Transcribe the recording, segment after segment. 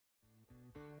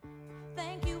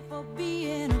about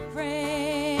being a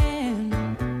friend.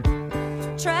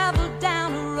 Travel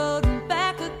down the road and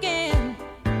back again.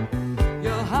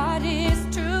 Your heart is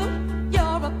true.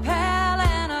 You're a pal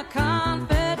and a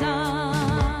confidant.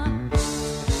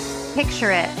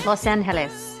 Picture it, Los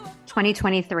Angeles,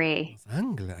 2023.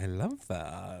 I love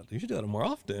that. You should do that more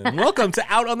often. Welcome to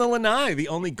Out on the Lanai, the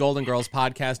only Golden Girls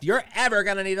podcast you're ever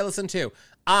going to need to listen to.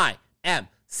 I am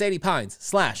Sadie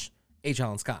Pines / H.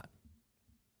 Allen Scott.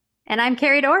 And I'm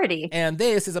Carrie Doherty. And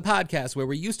this is a podcast where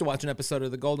we used to watch an episode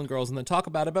of The Golden Girls and then talk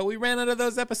about it, but we ran out of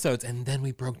those episodes. And then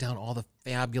we broke down all the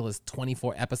fabulous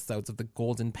 24 episodes of The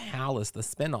Golden Palace, the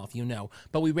spinoff, you know.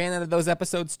 But we ran out of those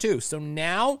episodes too. So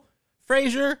now,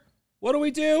 Frasier,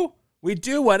 what do? We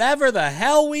do whatever the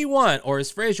hell we want. Or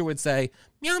as Frasier would say,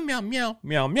 meow, meow, meow,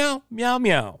 meow, meow, meow,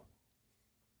 meow.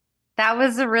 That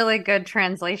was a really good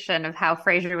translation of how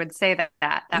Frasier would say that.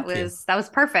 That was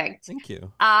perfect. Thank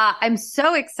you. I'm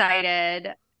so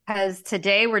excited because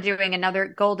today we're doing another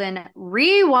Golden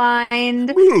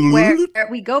Rewind where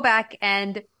we go back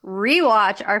and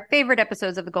rewatch our favorite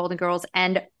episodes of the Golden Girls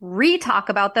and re-talk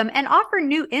about them and offer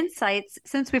new insights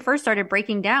since we first started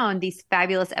breaking down these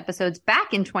fabulous episodes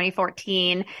back in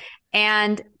 2014.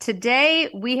 And today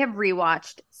we have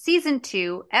rewatched Season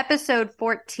 2, Episode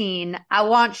 14, I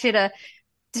Want You to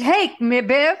Take Me,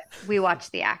 Biff. We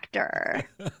watched The Actor.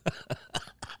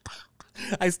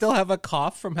 I still have a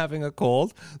cough from having a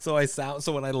cold, so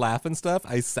when I laugh and stuff,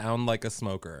 I sound like a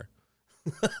smoker.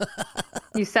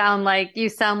 You sound like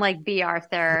B.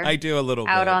 Arthur. I do a little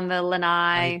bit. Out on the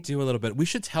lanai. I do a little bit. We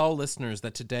should tell listeners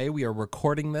that today we are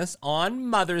recording this on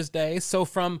Mother's Day. So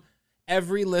from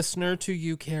every listener to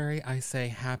you, Carrie, I say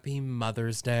Happy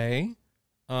Mother's Day.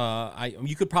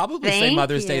 You could probably say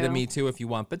Mother's Day to me too if you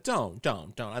want, but don't.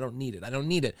 I don't need it. I don't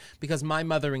need it because my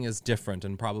mothering is different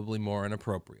and probably more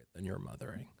inappropriate than your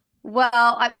mothering. Well,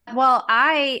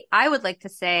 I would like to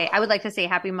say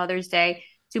Happy Mother's Day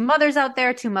to mothers out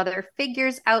there, to mother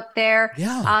figures out there.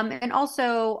 Yeah. And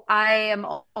also I am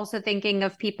also thinking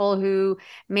of people who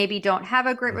maybe don't have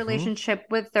a great relationship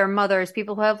with their mothers,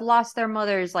 people who have lost their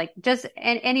mothers, like just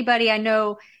anybody I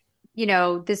know. You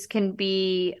know, this can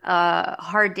be a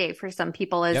hard day for some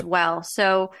people as well.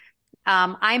 So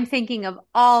I'm thinking of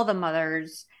all the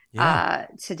mothers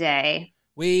today.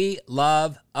 We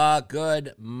love a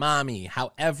good mommy.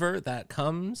 However, that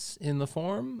comes in the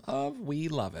form of we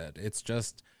love it. It's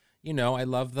just, you know, I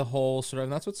love the whole sort of,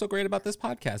 and that's what's so great about this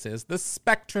podcast is the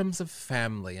spectrums of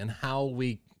family and how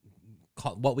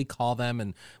what we call them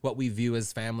and what we view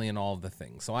as family and all of the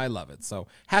things. So I love it. So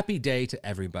happy day to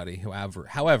everybody,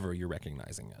 however you're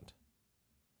recognizing it.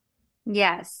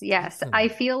 Yes. I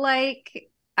feel like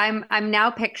I'm now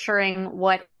picturing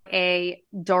what a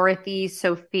Dorothy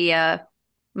Sophia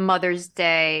Mother's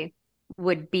Day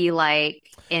would be like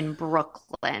in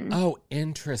Brooklyn. Oh,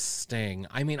 interesting.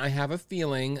 I mean, I have a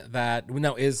feeling that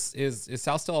is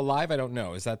Sal still alive? I don't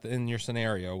know. Is that in your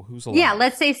scenario? Who's alive? Yeah,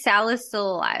 let's say Sal is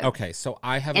still alive. Okay, so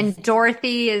I have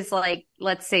Dorothy is like,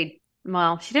 let's say,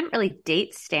 well, she didn't really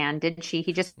date Stan, did she?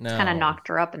 He just kind of knocked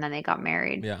her up and then they got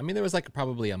married. Yeah, I mean, there was like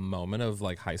probably a moment of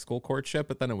like high school courtship,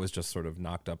 but then it was just sort of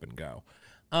knocked up and go.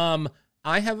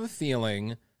 I have a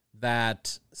feeling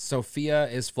that Sophia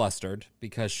is flustered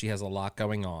because she has a lot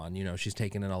going on. You know, she's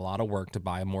taken in a lot of work to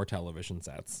buy more television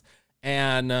sets.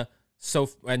 And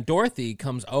Dorothy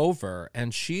comes over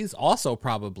and she's also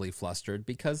probably flustered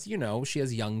because, you know, she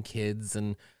has young kids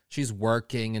and she's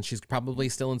working and she's probably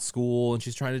still in school and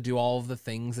she's trying to do all of the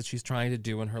things that she's trying to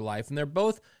do in her life. And they're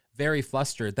both very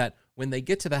flustered that when they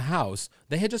get to the house,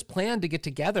 they had just planned to get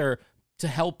together to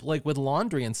help like with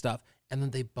laundry and stuff. And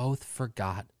then they both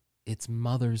forgot it's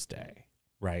Mother's Day,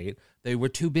 right? They were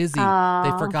too busy.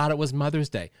 They forgot it was Mother's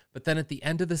Day. But then at the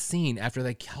end of the scene, after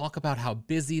they talk about how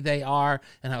busy they are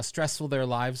and how stressful their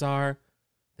lives are,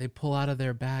 they pull out of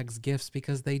their bags gifts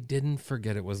because they didn't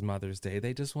forget it was Mother's Day.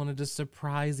 They just wanted to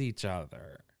surprise each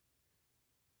other.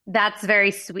 That's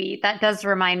very sweet. That does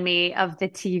remind me of the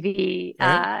TV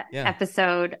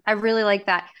episode. I really like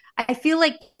that. I feel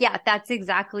like, that's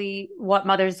exactly what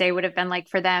Mother's Day would have been like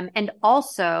for them. And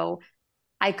also,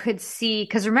 I could see,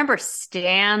 because remember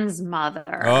Stan's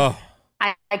mother. Oh.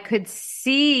 I could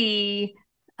see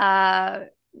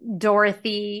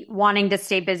Dorothy wanting to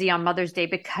stay busy on Mother's Day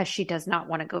because she does not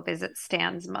want to go visit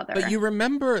Stan's mother. But you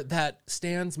remember that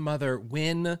Stan's mother,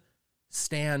 when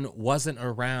Stan wasn't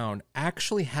around,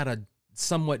 actually had a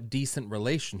somewhat decent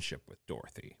relationship with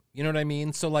Dorothy. You know what I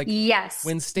mean? So like,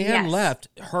 when Stan left,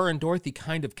 her and Dorothy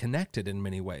kind of connected in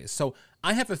many ways. So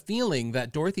I have a feeling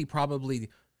that Dorothy probably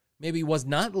maybe was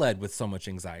not led with so much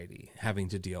anxiety having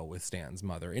to deal with Stan's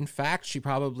mother. In fact, she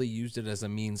probably used it as a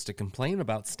means to complain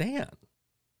about Stan.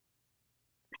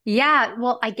 Yeah,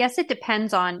 well, I guess it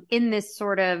depends on in this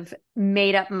sort of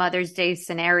made up Mother's Day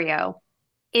scenario.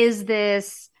 Is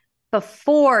this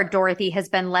before Dorothy has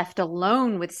been left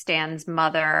alone with Stan's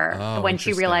mother Oh, when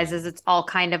she realizes interesting. it's all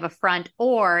kind of a front?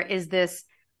 Or is this,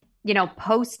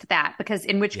 post that? Because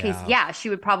in which case, Yeah. yeah, she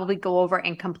would probably go over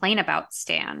and complain about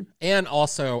Stan. And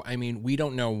also, I mean, we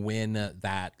don't know when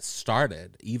that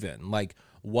started, even. Like,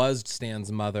 was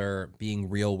Stan's mother being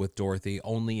real with Dorothy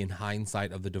only in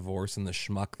hindsight of the divorce and the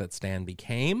schmuck that Stan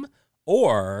became?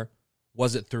 Or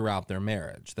was it throughout their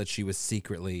marriage that she was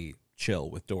secretly chill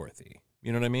with Dorothy?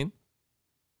 You know what I mean?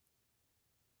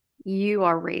 You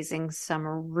are raising some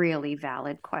really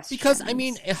valid Because, I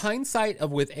mean, questions. a hindsight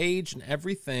of with age and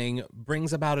everything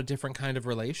brings about a different kind of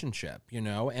relationship, you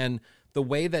know? And the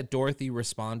way that Dorothy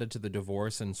responded to the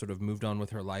divorce and sort of moved on with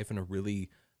her life in a really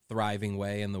thriving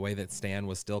way, and the way that Stan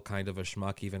was still kind of a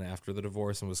schmuck even after the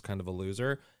divorce and was kind of a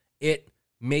loser, it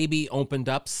maybe opened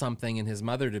up something in his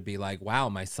mother to be like, wow,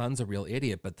 my son's a real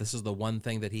idiot, but this is the one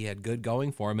thing that he had good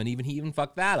going for him, and he even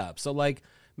fucked that up. So, like,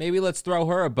 maybe let's throw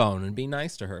her a bone and be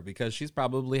nice to her, because she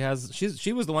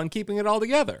was the one keeping it all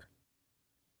together.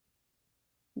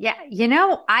 Yeah,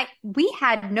 we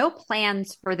had no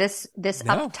plans for this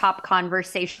up No, top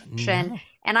conversation, no.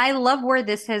 and I love where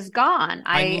this has gone.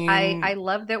 I I mean,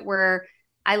 love that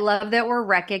we're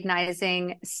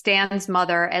recognizing Stan's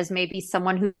mother as maybe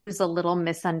someone who's a little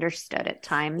misunderstood at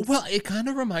times. well, it kind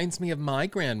of reminds me of my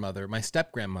grandmother, my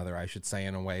step grandmother, I should say,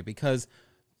 in a way, because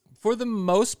for the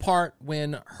most part,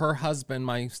 when her husband,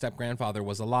 my step grandfather,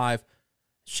 was alive,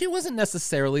 she wasn't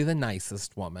necessarily the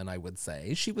nicest woman, I would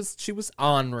say. She was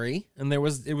ornery, and it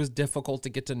was difficult to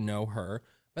get to know her.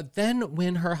 But then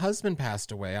when her husband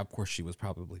passed away, of course she was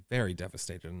probably very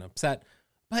devastated and upset,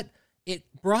 but it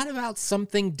brought about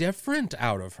something different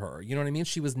out of her. You know what I mean?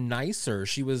 She was nicer,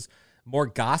 she was more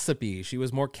gossipy, she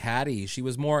was more catty, she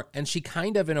was more, and she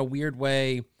kind of, in a weird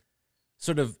way,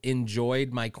 sort of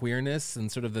enjoyed my queerness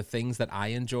and sort of the things that I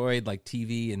enjoyed, like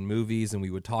TV and movies, and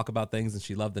we would talk about things, and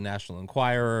she loved the National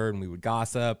Enquirer, and we would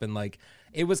gossip, and like,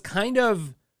 it was kind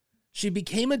of, she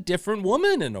became a different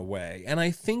woman in a way. And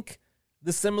I think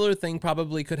the similar thing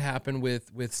probably could happen with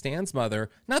Stan's mother,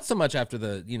 not so much after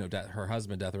the, her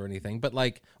husband death or anything, but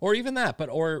like, or even that, but,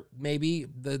 or maybe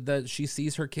the she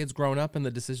sees her kids grown up and the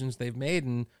decisions they've made,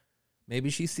 and maybe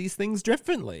she sees things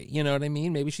differently. You know what I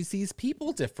mean? Maybe she sees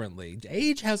people differently.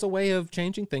 Age has a way of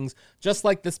changing things, just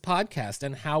like this podcast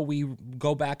and how we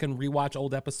go back and rewatch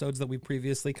old episodes that we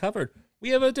previously covered. We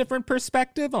have a different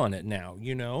perspective on it now,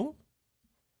 you know?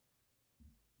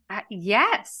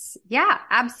 Yes, yeah,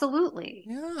 absolutely,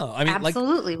 Yeah. I mean,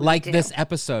 absolutely, we like do. this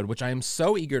episode, which I am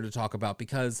so eager to talk about,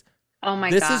 because Oh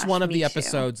my this is one gosh, of me the too.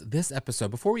 episodes,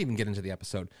 before we even get into the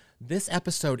episode, this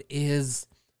episode is,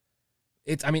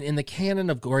 it's, I mean, in the canon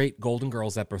of great Golden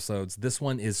Girls episodes, this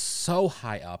one is so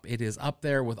high up. It is up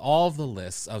there with all of the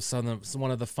lists of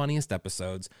one of the funniest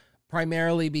episodes,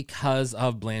 primarily because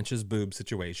of Blanche's boob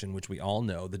situation, which we all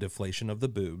know, the deflation of the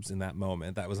boobs in that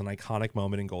moment. That was an iconic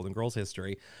moment in Golden Girls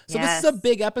history. So this is a Yes.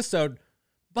 big episode,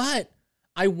 but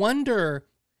I wonder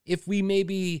if we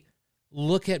maybe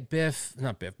look at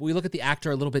we look at the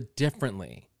actor a little bit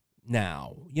differently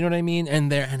now. You know what I mean?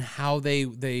 And how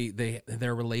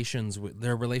their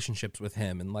relationships with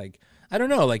him, and like, I don't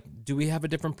know, like, do we have a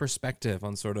different perspective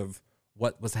on sort of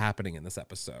what was happening in this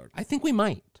episode? I think we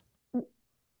might.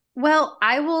 Well,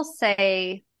 I will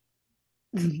say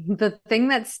the thing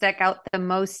that stuck out the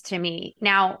most to me.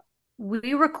 Now,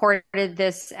 we recorded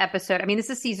this episode. I mean, this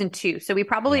is season 2. So we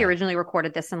probably Yeah. originally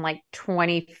recorded this in like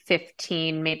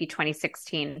 2015, maybe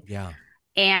 2016. Yeah.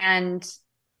 And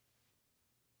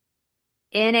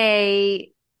in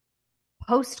a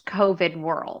post-COVID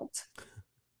world,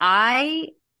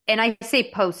 and I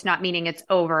say post, not meaning it's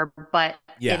over, but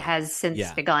it Yeah. has since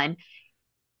Yeah. begun.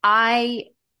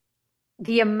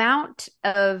 The amount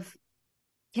of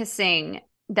kissing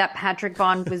that Patrick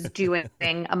Vaughn was doing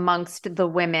amongst the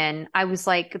women, I was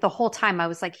like, the whole time, I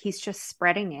was like, he's just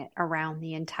spreading it around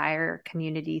the entire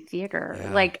community theater.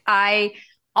 Yeah. Like,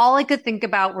 all I could think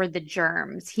about were the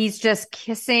germs. He's just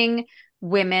kissing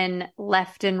women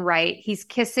left and right. He's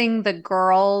kissing the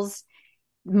girls,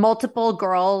 multiple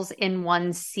girls in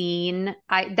one scene.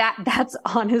 That's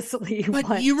honestly But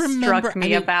what you remember, struck me I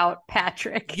mean, about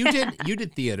Patrick. you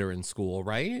did theater in school,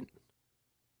 right?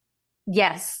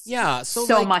 Yes. Yeah. So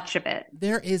So like, much of it.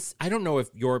 there is, I don't know if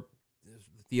your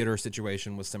theater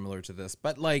situation was similar to this,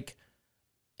 but like,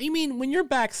 I mean, when you're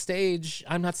backstage,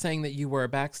 I'm not saying that you were a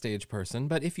backstage person,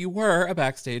 but if you were a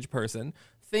backstage person,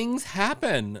 things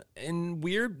happen, and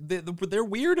they're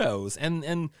weirdos,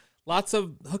 and lots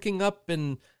of hooking up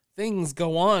and things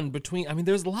go on between. I mean,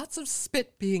 there's lots of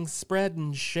spit being spread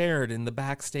and shared in the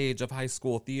backstage of high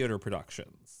school theater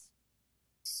productions.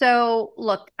 So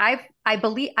look, I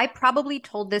believe I probably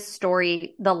told this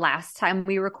story the last time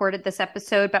we recorded this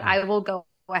episode, but I will go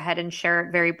ahead and share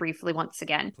it very briefly once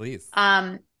again. Please.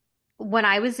 When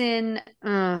I was in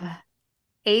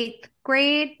 8th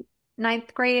grade,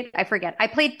 9th grade, I forget. I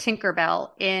played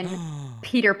Tinkerbell in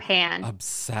Peter Pan.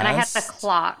 Obsessed. And I had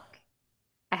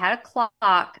a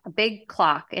clock. A big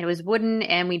clock, and it was wooden,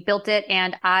 and we built it.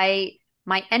 And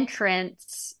my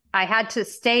entrance, I had to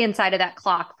stay inside of that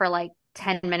clock for like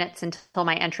 10 minutes until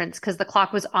my entrance because the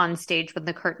clock was on stage when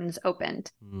the curtains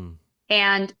opened.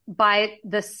 And by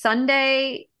the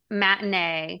Sunday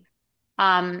matinee,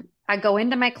 I go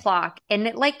into my clock and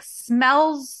it like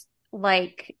smells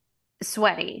like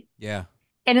sweaty. Yeah.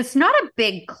 And it's not a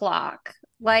big clock.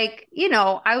 Like,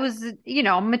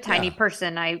 I'm a tiny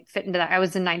person. I fit into that. I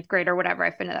was in 9th grade or whatever.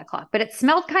 I fit into that clock, but it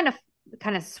smelled kind of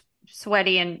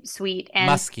sweaty and sweet and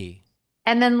musky.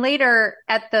 And then later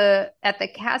at the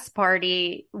cast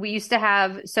party, we used to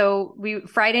have,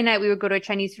 Friday night we would go to a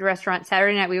Chinese food restaurant.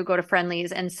 Saturday night we would go to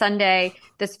Friendly's, and Sunday,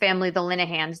 this family, the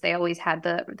Linehans, they always had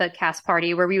the cast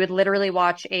party where we would literally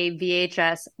watch a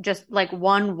VHS, just like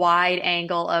one wide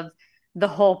angle of the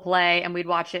whole play, and we'd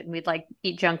watch it and we'd like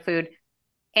eat junk food.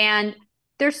 And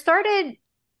people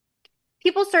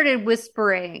started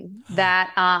whispering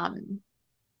that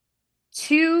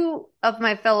two of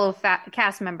my fellow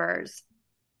cast members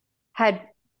had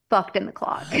fucked in the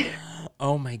clock.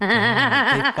 Oh my God.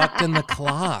 They fucked in the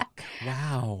clock.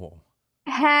 Wow.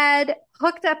 Had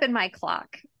hooked up in my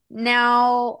clock.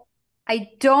 Now, I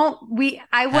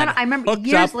remember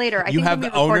years later. You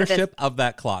have ownership of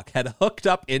that clock. Had hooked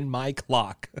up in my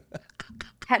clock.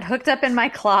 Had hooked up in my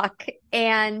clock.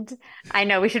 And I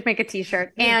know we should make a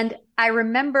t-shirt. And I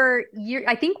remember,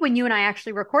 I think when you and I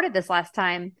actually recorded this last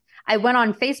time, I went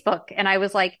on Facebook and I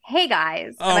was like, hey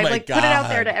guys. Oh and I God. Put it out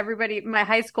there to everybody in my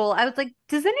high school. I was like,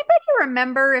 does anybody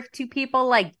remember if two people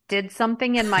like did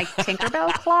something in my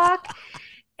Tinkerbell clock?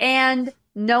 And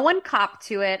no one copped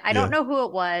to it. I don't know who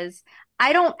it was.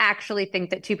 I don't actually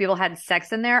think that two people had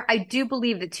sex in there. I do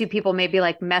believe that two people maybe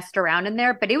like messed around in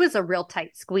there, but it was a real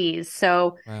tight squeeze.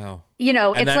 So, wow.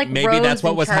 It's like maybe Rose that's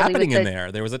what was Charlie happening in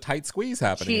there. There was a tight squeeze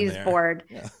happening in there. She's bored.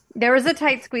 Yeah. There was a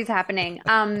tight squeeze happening.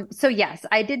 So yes,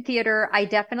 I did theater. I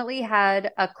definitely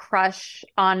had a crush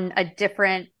on a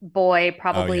different boy,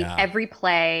 probably every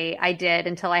play I did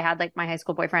until I had like my high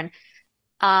school boyfriend.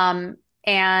 There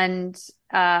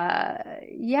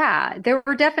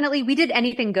were definitely, we did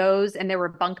anything goes, and there were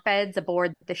bunk beds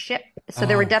aboard the ship. So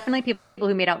there were definitely people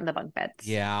who made out in the bunk beds.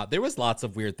 Yeah, there was lots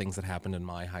of weird things that happened in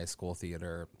my high school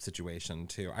theater situation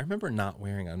too. I remember not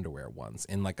wearing underwear once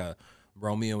in like a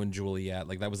Romeo and Juliet,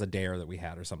 like that was a dare that we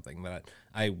had or something, that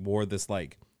I wore this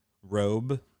like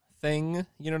robe thing,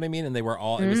 you know what I mean? And they were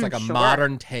all, it was like a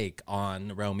modern take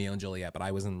on Romeo and Juliet, but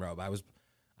I was in robe. I was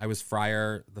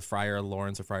the Friar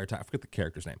Lawrence or Friar I forget the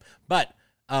character's name, but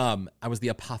I was the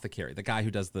apothecary, the guy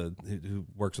who does who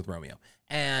works with Romeo.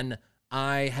 And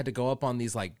I had to go up on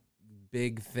these like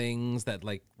big things that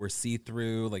like were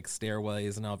see-through, like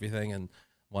stairways and everything. And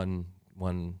one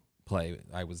play,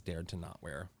 I was dared to not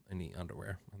wear any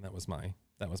underwear, and that was my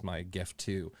gift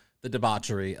to the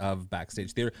debauchery of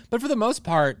backstage theater. But for the most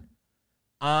part,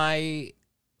 I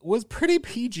was pretty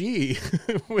PG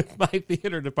with my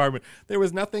theater department. There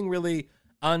was nothing really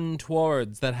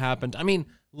untowards that happened. I mean,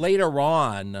 later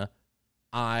on,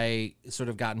 I sort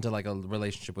of got into like a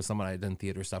relationship with someone I did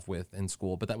theater stuff with in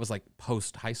school, but that was like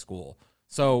post high school.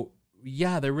 So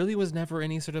yeah, there really was never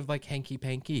any sort of like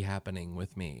hanky-panky happening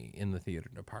with me in the theater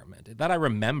department that I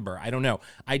remember. I don't know.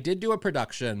 I did do a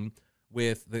production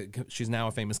with she's now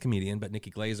a famous comedian, but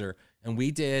Nikki Glazer, and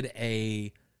we did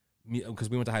because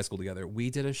we went to high school together,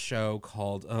 we did a show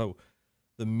called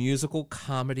The Musical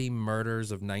Comedy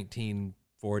Murders of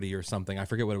 1940 or something. I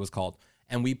forget what it was called.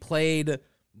 And we played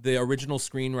the original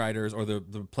screenwriters or the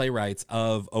playwrights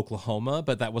of Oklahoma,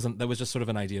 but that was just sort of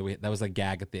an idea. That was a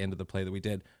gag at the end of the play that we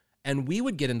did. And we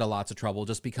would get into lots of trouble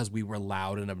just because we were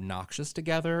loud and obnoxious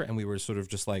together, and we were sort of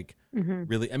just like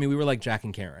really, I mean, we were like Jack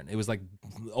and Karen. It was like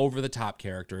over the top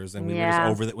characters, and we were just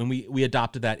over that when we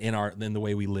adopted that in the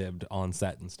way we lived on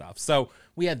set and stuff. So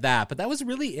we had that, but that was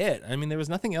really it. I mean, there was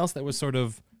nothing else that was sort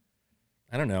of,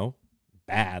 I don't know,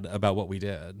 bad about what we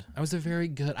did. I was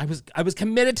I was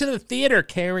committed to the theater,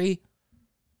 Carrie.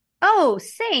 Oh,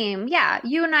 same. Yeah,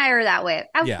 you and I are that way.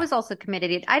 I was also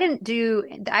committed. I didn't do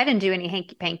any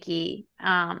hanky panky.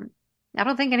 I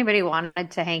don't think anybody wanted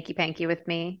to hanky panky with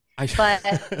me. But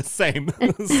same.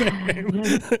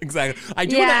 Exactly. I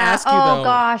do want to ask you though. Oh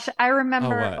gosh, I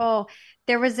remember.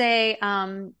 there was a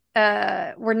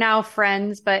we're now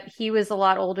friends, but he was a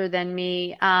lot older than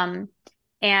me. And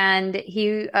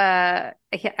I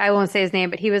won't say his name,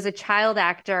 but he was a child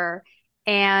actor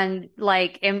and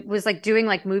was like doing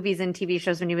like movies and TV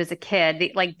shows when he was a kid.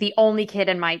 The only kid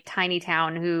in my tiny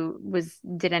town who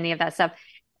did any of that stuff.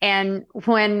 And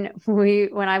when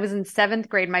I was in seventh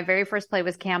grade, my very first play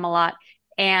was Camelot,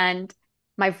 and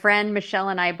my friend Michelle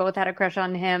and I both had a crush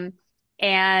on him.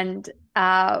 And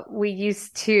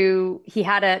he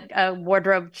had a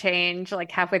wardrobe change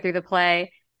like halfway through the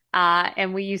play.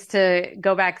 And we used to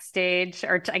go backstage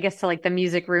I guess to like the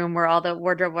music room where all the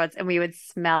wardrobe was, and we would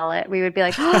smell it. We would be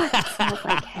like, oh, it smells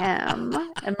like him.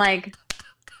 And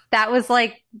that was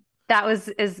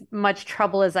as much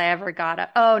trouble as I ever got.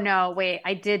 Oh no, wait,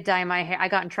 I did dye my hair. I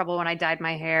got in trouble when I dyed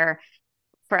my hair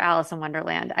for Alice in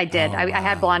Wonderland. I did. Oh, I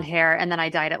had wow. blonde hair, and then I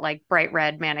dyed it like bright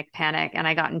red manic panic, and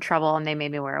I got in trouble and they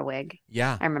made me wear a wig.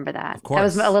 Yeah. I remember that. Of course. That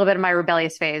was a little bit of my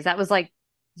rebellious phase. That was like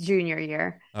junior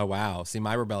year. Oh, wow. See,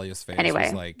 my rebellious phase Anyway.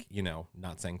 was like,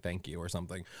 not saying thank you or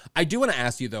something. I do want to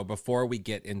ask you, though, before we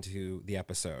get into the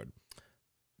episode,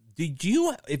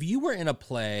 if you were in a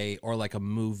play or like a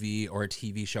movie or a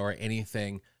TV show or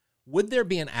anything, would there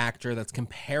be an actor that's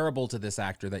comparable to this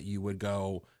actor that you would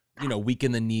go, weak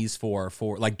in the knees for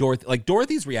like Dorothy? Like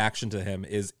Dorothy's reaction to him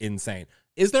is insane.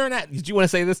 Is there did you want to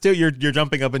say this too? You're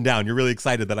jumping up and down. You're really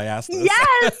excited that I asked this.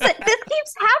 Yes, this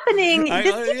keeps happening.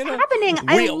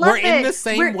 We're in the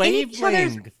same We're in each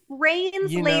other's wavelength.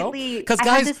 brains lately. Because I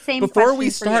had guys, the same before we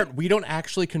question for start, you. we don't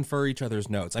actually confer each other's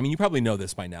notes. I mean, you probably know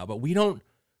this by now, but we don't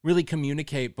really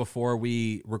communicate before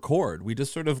we record. We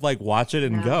just sort of like watch it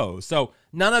and go. So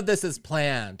none of this is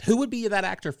planned. Who would be that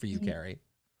actor for you, Carrie?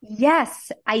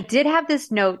 Yes, I did have this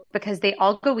note because they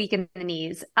all go weak in the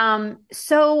knees.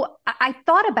 So I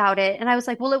thought about it and I was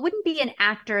like, well, it wouldn't be an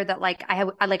actor that I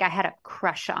had a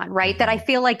crush on, right? That I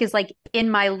feel like is like in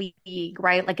my league,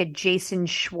 right? Like a Jason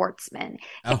Schwartzman.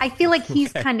 Oh, I feel like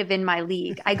he's kind of in my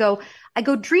league. I go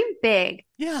dream big.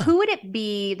 Yeah. Who would it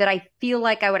be that I feel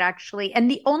like I would actually, and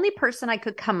the only person I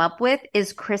could come up with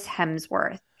is Chris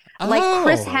Hemsworth. Like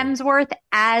Chris Hemsworth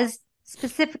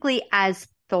specifically as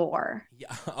Thor.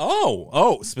 Yeah.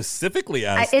 Oh, specifically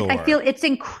as Thor. I feel it's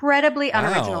incredibly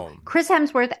unoriginal. Wow. Chris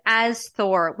Hemsworth as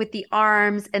Thor with the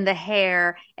arms and the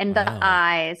hair and the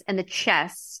eyes and the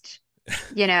chest,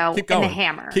 Keep going. and the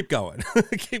hammer. Keep going.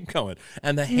 Keep going.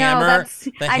 And the hammer,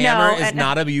 is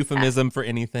not a euphemism for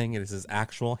anything. It is his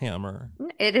actual hammer.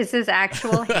 It is his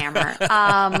actual hammer.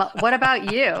 What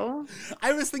about you?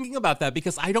 I was thinking about that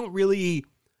because I don't really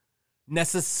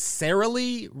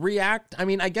necessarily react. I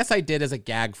mean, I guess I did as a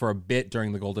gag for a bit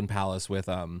during the Golden Palace with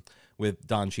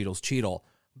Don Cheadle's Cheadle,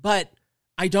 but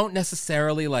I don't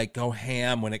necessarily like go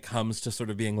ham when it comes to sort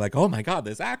of being like, oh my God,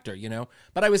 this actor,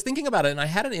 But I was thinking about it, and I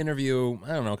had an interview,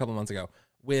 I don't know, a couple months ago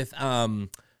with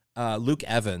Luke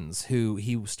Evans, who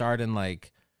he starred in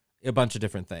like a bunch of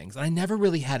different things. And I never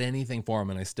really had anything for him,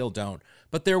 and I still don't.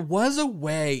 But there was a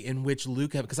way in which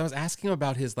Luke, because I was asking him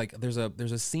about his, like, there's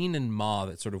a scene in Ma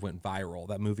that sort of went viral,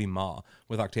 that movie Ma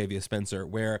with Octavia Spencer,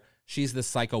 where she's this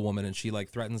psycho woman and she like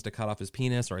threatens to cut off his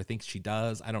penis, or I think she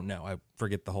does. I don't know. I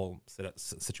forget the whole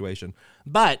situation.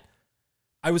 But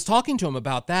I was talking to him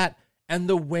about that, and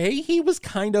the way he was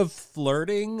kind of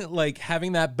flirting, like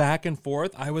having that back and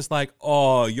forth, I was like,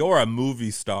 oh, you're a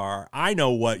movie star. I know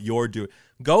what you're doing.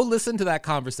 Go listen to that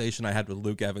conversation I had with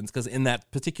Luke Evans, because in that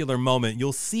particular moment,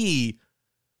 you'll see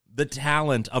the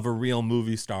talent of a real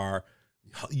movie star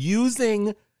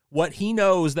using what he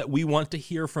knows that we want to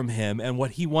hear from him and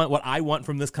what I want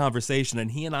from this conversation.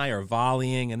 And he and I are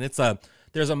volleying, and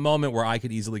there's a moment where I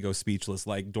could easily go speechless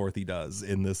like Dorothy does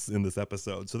in this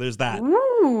episode. So there's that.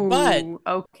 Ooh, but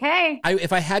okay.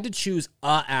 If I had to choose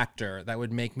a actor that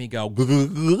would make me go,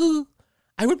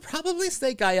 I would probably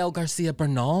say Gael Garcia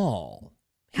Bernal.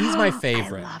 He's my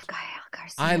favorite. I love Gael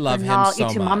Garcia. I love Bernal. him so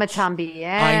Y tu much. mama también.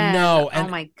 I know. Oh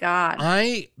my God.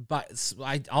 I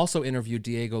also interviewed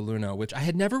Diego Luna, which I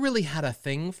had never really had a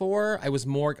thing for. I was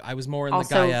more in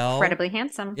also the Gael. incredibly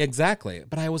handsome. Exactly.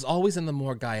 But I was always in the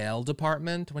more Gael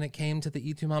department when it came to the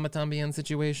Y tu mama también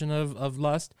situation of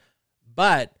lust.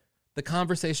 But the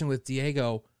conversation with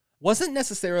Diego wasn't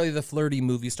necessarily the flirty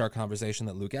movie star conversation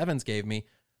that Luke Evans gave me,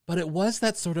 but it was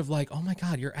that sort of like, oh my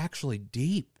God, you're actually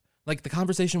deep. Like the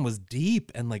conversation was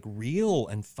deep and like real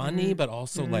and funny, but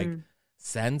also like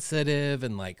sensitive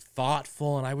and like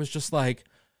thoughtful. And I was just like,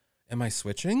 am I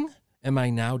switching? Am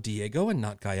I now Diego and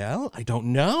not Gael? I don't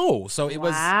know. So it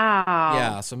was,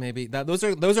 yeah. So maybe those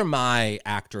are my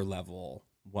actor level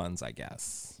ones, I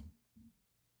guess.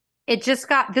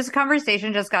 This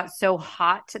conversation just got so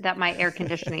hot that my air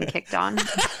conditioning kicked on.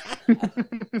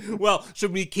 Well,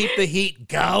 should we keep the heat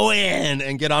going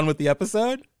and get on with the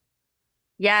episode?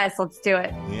 Yes, let's do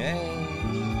it. Yay.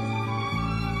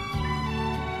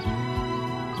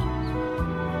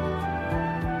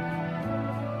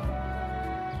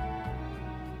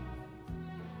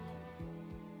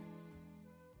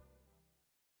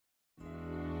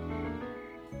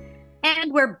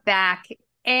 And we're back.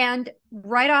 And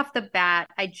right off the bat,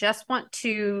 I just want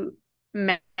to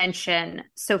mention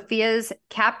Sophia's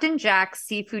Captain Jack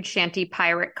seafood shanty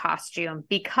pirate costume,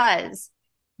 because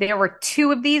there were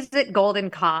 2 of these at Golden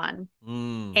Con.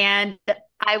 And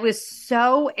I was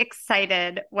so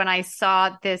excited when I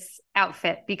saw this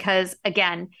outfit because,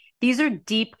 again, these are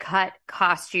deep cut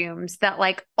costumes that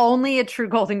like only a true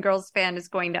Golden Girls fan is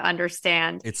going to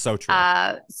understand. It's so true.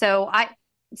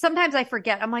 Sometimes I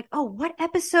forget. I'm like, oh, what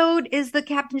episode is the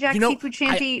Captain Jack seafood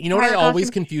shanty? What I always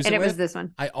confuse it with? And it was this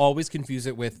one. I always confuse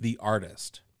it with the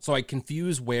artist. So I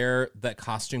confuse where that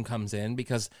costume comes in,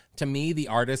 because to me, the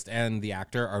artist and the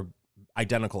actor are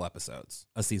identical episodes,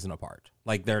 a season apart.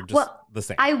 Like they're just the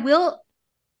same.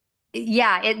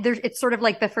 It's sort of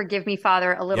like the Forgive Me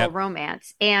Father, a little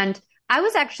romance. And I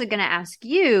was actually going to ask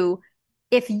you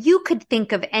if you could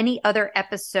think of any other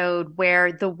episode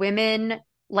where the women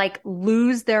like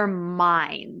lose their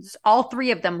minds. All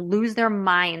 3 of them lose their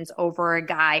minds over a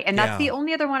guy. And that's the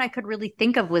only other one I could really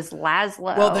think of was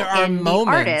Laszlo. Well, there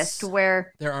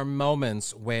are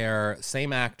moments where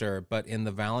same actor, but in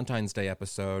the Valentine's Day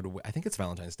episode, I think it's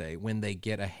Valentine's Day, when they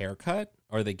get a haircut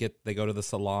or they go to the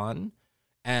salon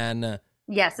and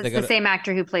yes, it's the same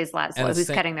actor who plays Laszlo, who's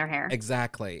cutting their hair.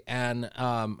 Exactly. And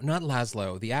not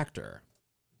Laszlo, the actor,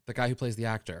 the guy who plays the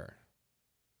actor.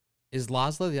 Is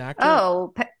Laszlo the actor?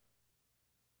 Oh,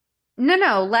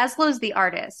 no. Laszlo's the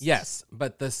artist. Yes,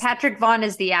 but Patrick Vaughn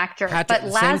is the actor. But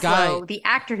Laszlo, the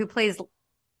actor who plays...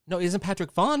 No, isn't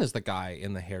Patrick Vaughn is the guy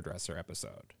in the hairdresser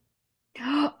episode?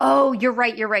 Oh, you're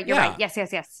right. You're right.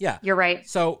 Yes. Yeah. You're right.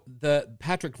 So the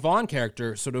Patrick Vaughn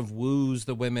character sort of woos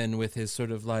the women with his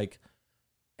sort of like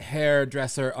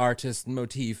hairdresser artist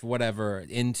motif, whatever,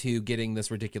 into getting this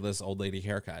ridiculous old lady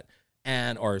haircut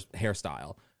or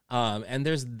hairstyle. And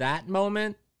there's that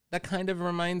moment that kind of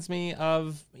reminds me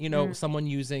of, someone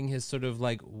using his sort of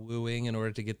like wooing in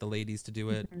order to get the ladies to do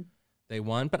it they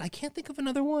want. But I can't think of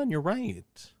another one. You're right.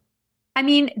 I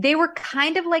mean, they were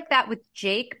kind of like that with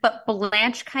Jake, but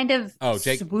Blanche kind of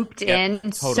swooped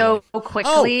in so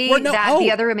quickly that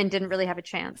the other women didn't really have a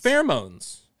chance.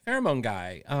 Pheromone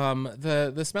guy,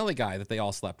 the smelly guy that they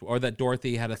all slept with, or that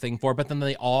Dorothy had a thing for, but then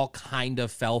they all kind of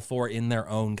fell for in their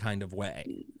own kind of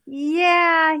way.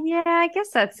 Yeah, I guess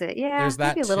that's it. Yeah, there's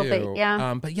that maybe a little bit.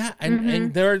 Yeah, but yeah,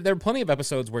 and there are plenty of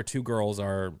episodes where 2 girls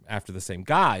are after the same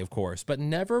guy, of course, but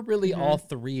never really all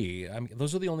 3. I mean,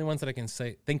 those are the only ones that I can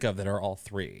think of that are all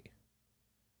 3.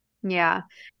 Yeah.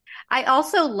 I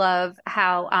also love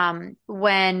how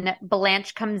when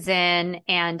Blanche comes in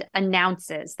and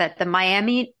announces that the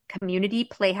Miami Community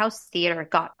Playhouse Theater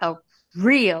got a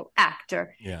real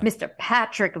actor, Mr.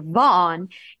 Patrick Vaughn,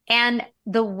 and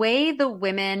the way the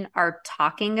women are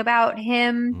talking about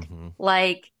him,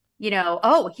 like,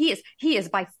 he is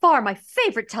by far my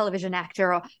favorite television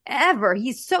actor ever.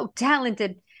 He's so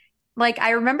talented. Like, I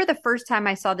remember the first time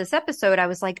I saw this episode, I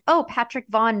was like, oh, Patrick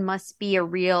Vaughn must be a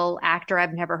real actor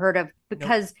I've never heard of,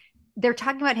 because they're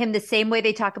talking about him the same way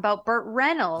they talk about Burt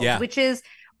Reynolds, which is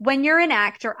when you're an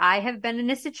actor, I have been in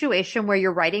a situation where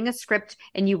you're writing a script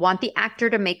and you want the actor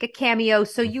to make a cameo.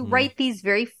 So you write these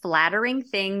very flattering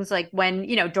things, like when,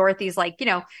 Dorothy's like,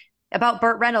 about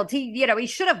Burt Reynolds, he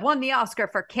should have won the Oscar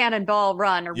for Cannonball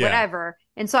Run or whatever.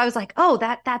 And so I was like, oh,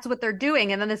 that's what they're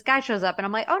doing. And then this guy shows up and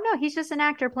I'm like, oh no, he's just an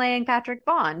actor playing Patrick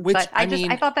Vaughn. But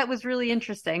I thought that was really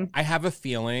interesting. I have a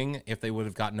feeling if they would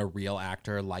have gotten a real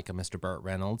actor like a Mr. Burt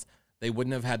Reynolds, they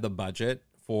wouldn't have had the budget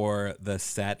for the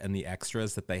set and the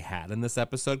extras that they had in this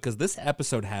episode, because this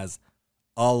episode has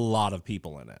a lot of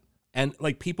people in it, and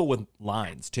like people with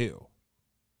lines too.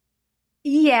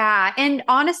 Yeah, and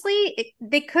honestly,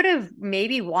 they could have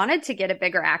maybe wanted to get a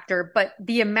bigger actor, but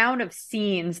the amount of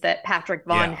scenes that Patrick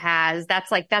Vaughn has,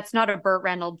 that's not a Burt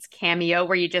Reynolds cameo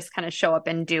where you just kind of show up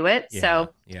and do it.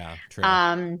 True.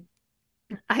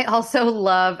 I also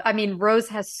love, Rose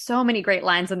has so many great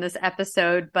lines in this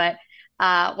episode, but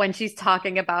when she's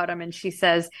talking about him and she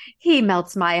says, he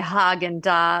melts my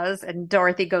Haagen-Dazs, and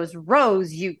Dorothy goes,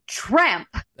 Rose, you tramp.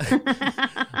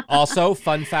 Also,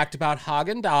 fun fact about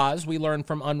Haagen-Dazs, we learned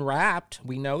from Unwrapped,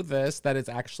 we know this, that it's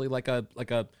actually like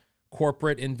a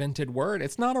corporate invented word.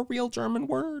 It's not a real German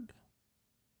word.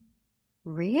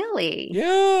 Really?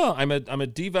 Yeah, I'm a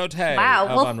devotee. Wow.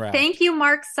 Of Well, Unwrapped. Thank you,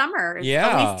 Mark Summers.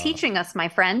 Yeah. Always teaching us, my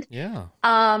friend. Yeah.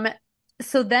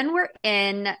 so then we're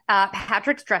in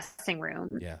Patrick's dressing room,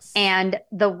 Yes. and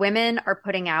the women are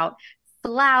putting out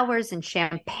flowers and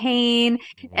champagne,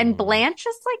 and Mhm. Blanche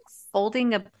is like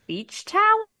folding a beach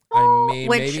towel, I mean,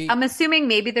 which maybe, I'm assuming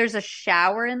maybe there's a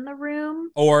shower in the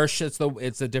room. or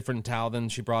it's a different towel than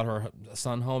she brought her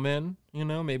son home in. You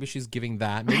know, maybe she's giving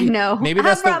that. I Maybe know. maybe I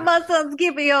that's brought the my son's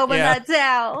skippy home in yeah that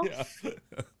towel.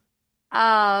 yeah.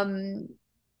 Um,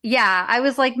 yeah, I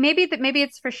was like, maybe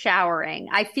it's for showering.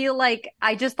 I feel like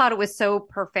I just thought it was so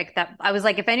perfect that I was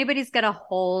like, if anybody's gonna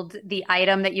hold the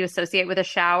item that you associate with a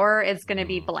shower, it's gonna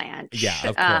be Yeah, Blanche.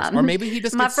 of course. Or maybe he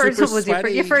just My gets first super one was your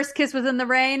sweaty. first kiss was in the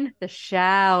rain, the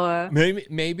shower.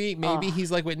 Maybe Oh,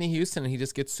 he's like Whitney Houston and he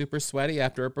just gets super sweaty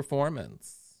after a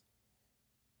performance.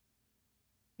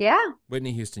 yeah.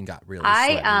 Whitney Houston got really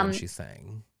I sweaty when she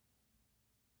sang.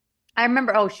 I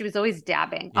remember, oh, she was always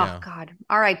dabbing. Oh Yeah. God,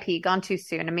 R.I.P. Gone too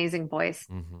soon. Amazing voice.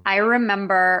 Hmm. I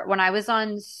remember when I was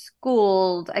on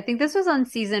Schooled, I think this was on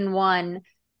season one,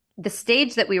 the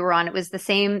stage that we were on, it was the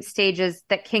same stage as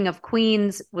that King of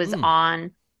Queens was Mm.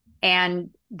 on. And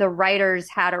the writers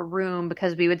had a room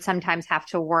because we would sometimes have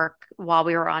to work while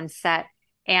we were on set.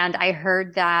 And I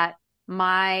heard that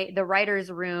the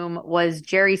writer's room was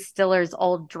Jerry Stiller's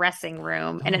old dressing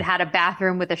room, and it Oh, had a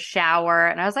bathroom with a shower.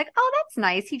 And I was like, oh, that's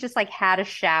nice. He just like had a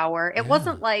shower. It yeah.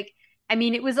 wasn't like, I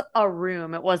mean, it was a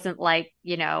room. It wasn't like,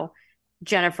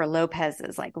 Jennifer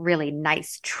Lopez's like really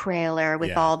nice trailer with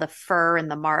Yeah. all the fur and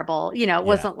the marble. It Yeah.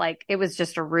 wasn't like it was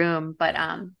just a room. But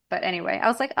Yeah. but anyway, I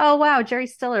was like, oh wow, Jerry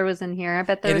Stiller was in here. I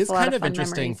bet there It was is a lot kind of of fun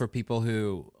interesting memories. for people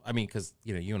who, I mean, because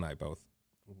you and I both,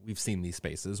 we've seen these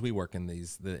spaces. We work in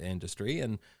the industry,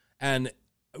 and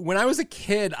when I was a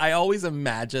kid, I always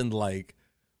imagined like,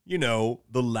 the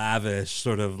lavish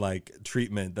sort of like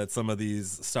treatment that some of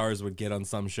these stars would get on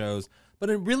some shows. But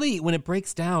it really, when it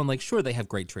breaks down, like, sure, they have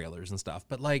great trailers and stuff,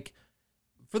 but like,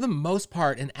 for the most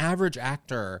part, an average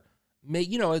actor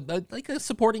like a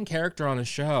supporting character on a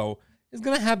show is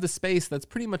going to have the space that's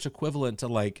pretty much equivalent to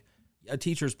like a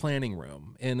teacher's planning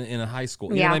room in a high school.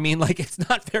 You know what I Yeah. mean? Like, it's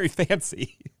not very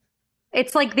fancy.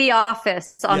 It's like The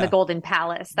Office on the Yeah. Golden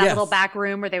Palace, that little Yes. back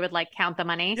room where they would like count the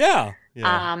money. Yeah.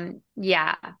 Yeah.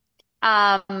 Yeah.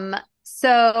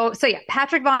 So yeah,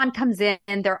 Patrick Vaughn comes in,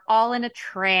 they're all in a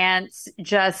trance,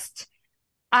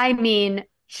 I mean,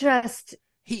 just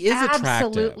He is attractive.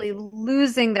 absolutely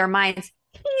losing their minds.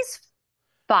 He's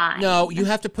No, fine. you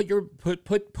have to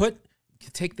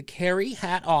take the Carrie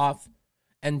hat off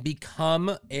and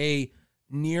become a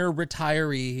near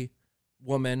retiree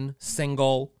woman,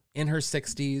 single, in her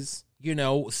 60s,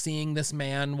 seeing this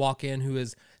man walk in who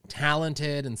is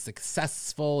talented and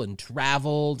successful and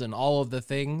traveled and all of the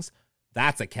things.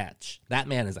 That's a catch. That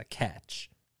man is a catch.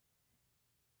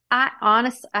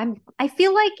 I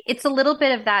feel like it's a little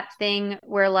bit of that thing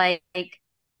where like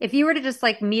if you were to just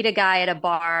like meet a guy at a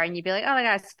bar and you'd be like, oh, that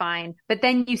guy's fine. But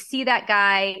then you see that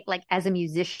guy like as a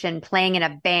musician playing in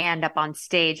a band up on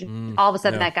stage. All of a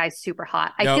sudden No. that guy's super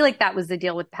hot. I Nope. feel like that was the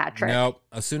deal with Patrick. Nope.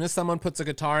 As soon as someone puts a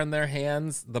guitar in their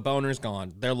hands, the boner's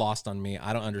gone. They're lost on me.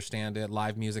 I don't understand it.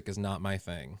 Live music is not my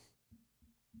thing.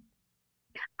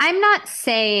 I'm not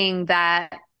saying that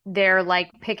they're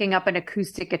like picking up an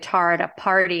acoustic guitar at a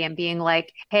party and being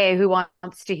like, hey, who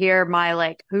wants to hear my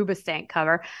like Hoobastank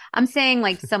cover? I'm saying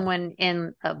like someone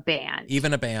in a band.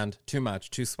 Even a band, too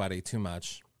much, too sweaty, too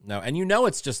much. No, and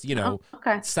it's just,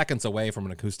 Okay. seconds away from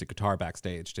an acoustic guitar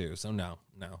backstage too. So no,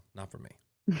 not for me.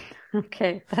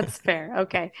 Okay, that's fair.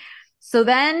 Okay. So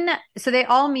they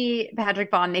all meet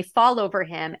Patrick Vaughn, they fall over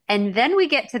him, and then we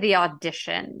get to the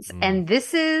auditions. And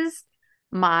this is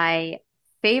my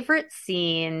favorite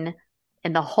scene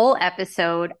in the whole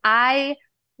episode. I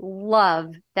love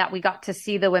that we got to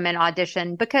see the women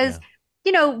audition because,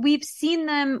 we've seen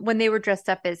them when they were dressed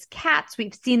up as cats.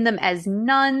 We've seen them as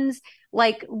nuns.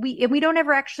 Like we don't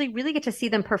ever actually really get to see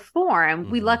them perform.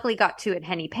 We luckily got to at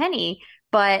Henny Penny,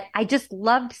 but I just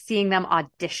loved seeing them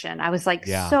audition. I was like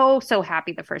so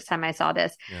happy the first time I saw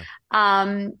this.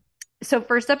 Yeah. So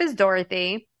first up is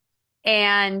Dorothy.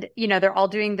 And, they're all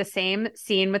doing the same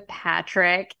scene with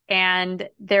Patrick. And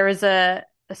there is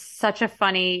such a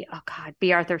funny, oh God,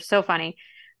 B. Arthur, so funny,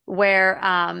 where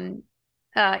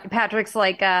Patrick's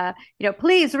like,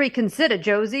 please reconsider,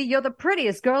 Josie. You're the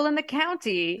prettiest girl in the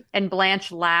county. And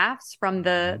Blanche laughs from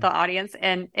the audience.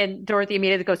 And Dorothy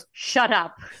immediately goes, shut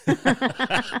up.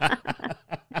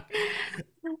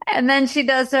 And then she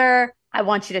does her, I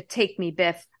want you to take me,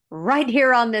 Biff, right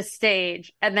here on this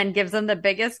stage, and then gives him the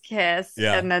biggest kiss.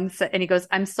 Yeah. And he goes,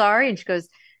 I'm sorry. And she goes,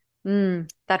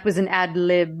 that was an ad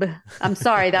lib. I'm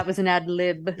sorry. That was an ad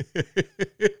lib.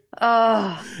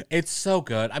 Oh, It's so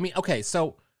good. I mean, okay,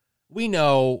 so we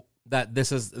know that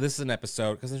this is an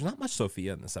episode, because there's not much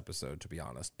Sophia in this episode, to be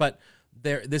honest, but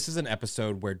this is an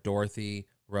episode where Dorothy,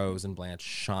 Rose, and Blanche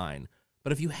shine.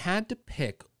 But if you had to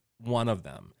pick one of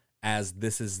them as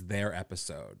this is their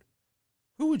episode,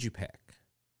 who would you pick?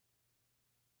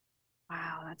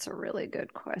 Wow, that's a really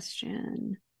good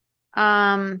question.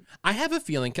 I have a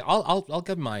feeling, I'll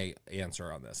give my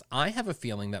answer on this. I have a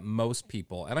feeling that most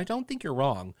people, and I don't think you're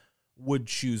wrong, would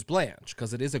choose Blanche,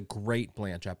 because it is a great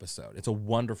Blanche episode. It's a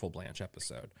wonderful Blanche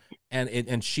episode.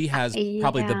 And she has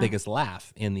probably the biggest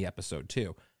laugh in the episode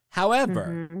too.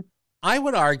 However, I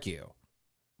would argue,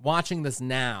 watching this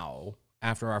now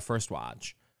after our first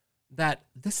watch, that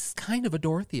this is kind of a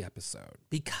Dorothy episode,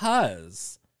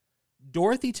 because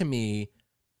Dorothy to me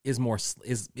is more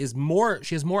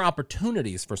she has more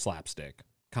opportunities for slapstick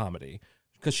comedy,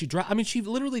 because she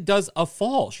literally does a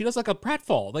fall. She does like a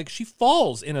pratfall. Like, she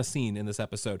falls in a scene in this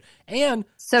episode. And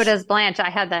so does Blanche. I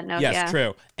had that note. Yes,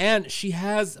 true. And she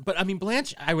has, but I mean,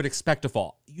 Blanche, I would expect to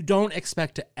fall. You don't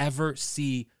expect to ever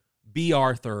see B.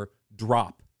 Arthur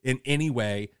drop in any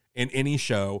way, in any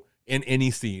show, in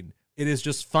any scene. It is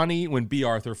just funny when B.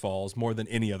 Arthur falls more than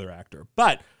any other actor.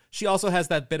 But she also has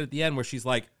that bit at the end where she's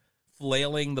like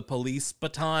flailing the police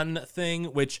baton thing,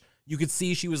 which you could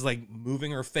see she was like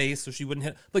moving her face so she wouldn't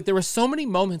hit. Like, there were so many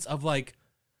moments of like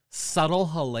subtle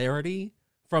hilarity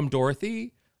from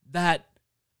Dorothy that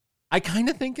I kind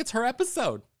of think it's her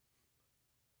episode.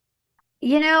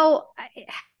 You know,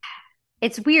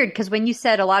 it's weird because when you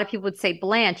said a lot of people would say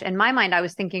Blanche, in my mind I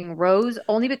was thinking Rose,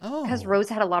 only because Rose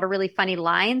had a lot of really funny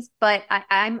lines. But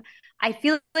I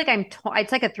feel like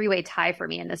it's like a three-way tie for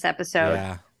me in this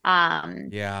episode.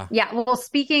 Yeah. Well,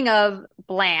 speaking of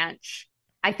Blanche,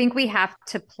 I think we have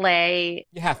to play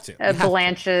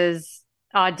Blanche's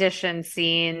audition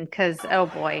scene, because, oh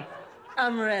boy.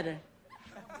 I'm ready.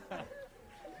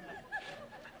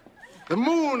 The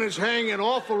moon is hanging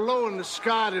awful low in the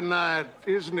sky tonight,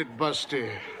 isn't it,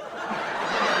 Busty?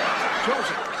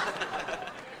 Josie.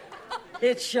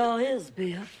 It sure is,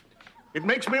 Biff. It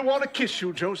makes me want to kiss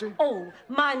you, Josie. Oh,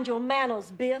 mind your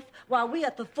manners, Biff. While we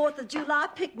at the 4th of July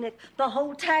picnic, the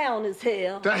whole town is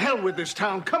here. To hell with this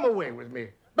town. Come away with me.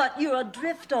 But you're a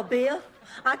drifter, Biff.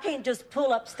 I can't just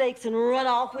pull up stakes and run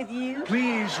off with you.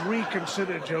 Please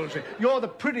reconsider, Josie. You're the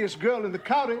prettiest girl in the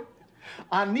county.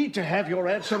 I need to have your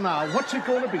answer now. What's it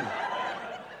going to be?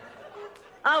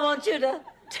 I want you to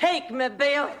take me,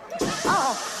 Biff.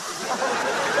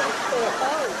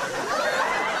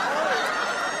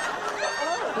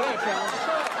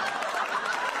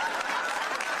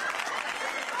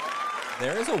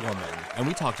 There is a woman, and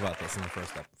we talked about this in the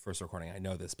first recording. I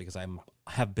know this because I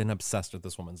have been obsessed with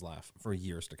this woman's laugh for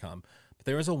years to come. But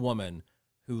there is a woman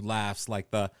who laughs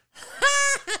like the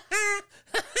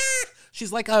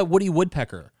she's like a Woody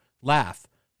Woodpecker laugh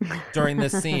during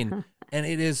this scene, and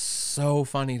it is so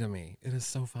funny to me. It is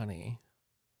so funny.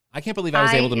 I can't believe I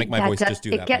was able to make my voice just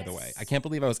do that. By the way, I can't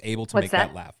believe I was able to make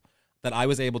that laugh. That I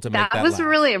was able to make that laugh. That was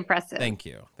really impressive. Thank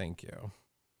you.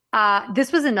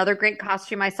 This was another great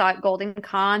costume I saw at Golden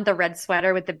Con, the red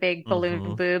sweater with the big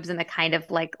balloon boobs and the kind of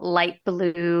like light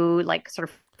blue, like sort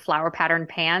of flower pattern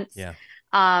pants. Yeah.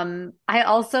 I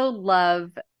also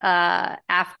love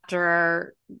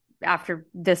after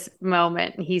this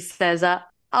moment, he says,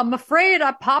 I'm afraid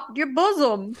I popped your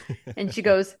bosom. And she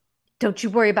goes, don't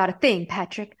you worry about a thing,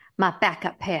 Patrick. My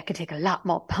backup pair could take a lot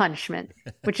more punishment,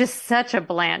 which is such a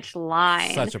Blanche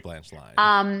line. Such a Blanche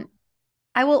line.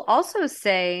 I will also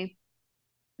say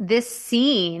this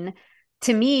scene,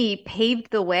 to me,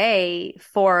 paved the way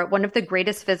for one of the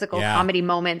greatest physical comedy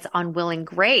moments on Will and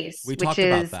Grace, which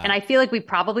is, and I feel like we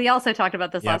probably also talked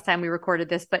about this last time we recorded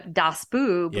this, but Das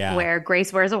Boob, where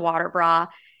Grace wears a water bra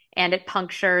and it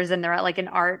punctures and they're at like an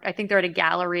art, I think they're at a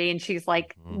gallery, and she's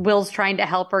like, Will's trying to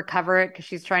help her cover it because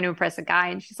she's trying to impress a guy,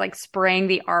 and she's like spraying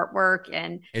the artwork,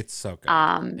 and it's so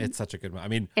good. It's such a good one. I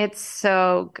mean, it's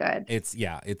so good.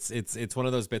 It's one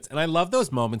of those bits. And I love those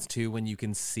moments too, when you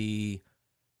can see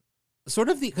sort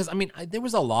of because I mean, there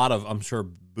was a lot of, I'm sure,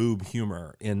 boob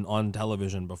humor on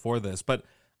television before this, but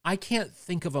I can't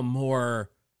think of a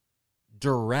more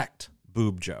direct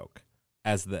boob joke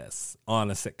as this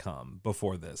on a sitcom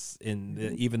before this,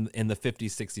 even in the 50s,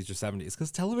 60s, or 70s,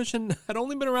 because television had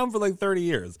only been around for like 30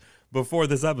 years before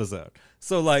this episode.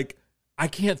 So like, I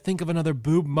can't think of another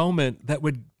boob moment that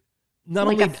would not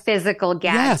like only a physical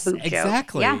gag boob joke.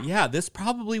 Exactly. Yeah, this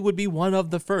probably would be one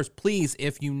of the first. Please,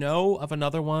 if you know of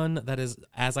another one that is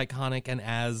as iconic and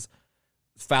as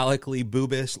phallically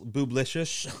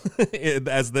booblicious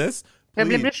as this,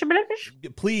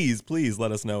 please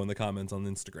let us know in the comments on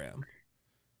Instagram.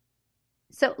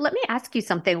 So let me ask you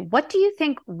something. What do you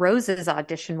think Rose's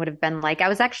audition would have been like? I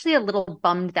was actually a little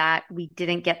bummed that we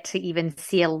didn't get to even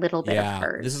see a little bit of Yeah,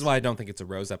 hers. this is why I don't think it's a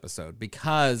Rose episode,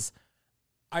 because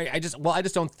I just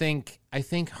don't think, I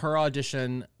think her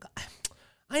audition,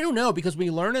 I don't know, because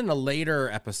we learn in a later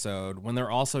episode when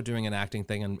they're also doing an acting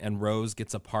thing and Rose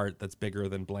gets a part that's bigger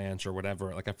than Blanche or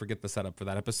whatever. Like, I forget the setup for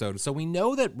that episode. So we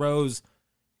know that Rose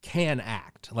can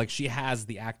act. Like, she has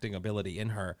the acting ability in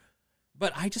her.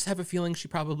 But I just have a feeling she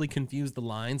probably confused the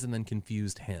lines and then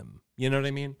confused him. You know what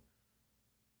I mean?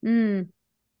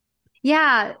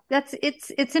 Yeah,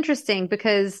 it's interesting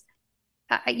because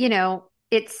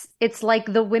it's like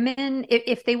the women,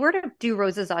 if they were to do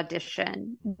Rose's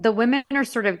audition, the women are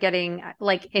sort of getting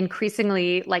like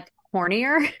increasingly like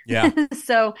hornier. Yeah.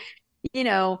 So, you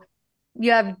know,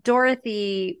 you have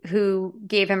Dorothy who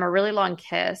gave him a really long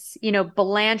kiss,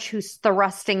 Blanche who's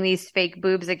thrusting these fake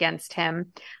boobs against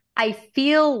him. I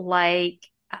feel like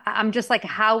I'm just like,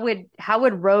 how would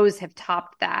Rose have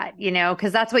topped that?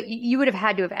 Because that's what you would have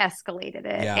had to have escalated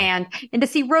it. Yeah. And to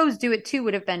see Rose do it too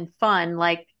would have been fun.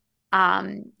 Like,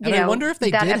 And I wonder if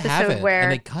they that did have episode it where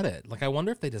and they cut it. Like, I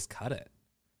wonder if they just cut it.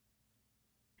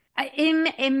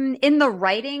 in the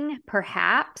writing,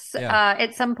 perhaps, Yeah.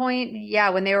 at some point,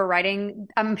 when they were writing,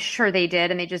 I'm sure they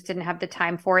did, and they just didn't have the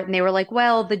time for it. And they were like,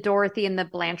 well, the Dorothy and the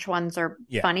Blanche ones are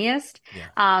funniest.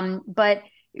 Yeah. But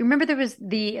you remember there was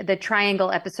the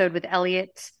triangle episode with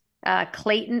Elliot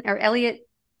Clayton, or Elliot,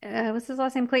 what's his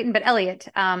last name? Clayton, but Elliot,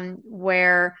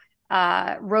 where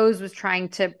Rose was trying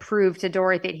to prove to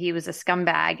Dorothy that he was a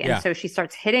scumbag. And so she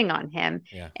starts hitting on him,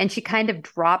 and she kind of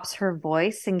drops her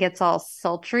voice and gets all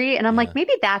sultry. And I'm like,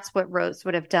 maybe that's what Rose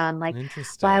would have done. Like,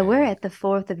 while we're at the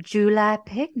 4th of July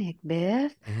picnic,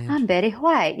 Biff, I'm Betty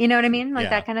White. You know what I mean? Like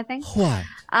that kind of thing. What?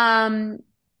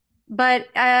 But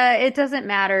it doesn't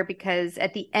matter, because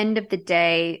at the end of the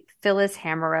day, Phyllis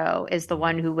Hammerrow is the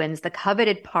one who wins the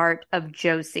coveted part of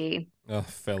Josie. Oh,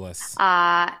 Phyllis.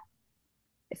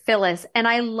 Phyllis. And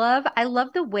I love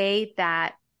the way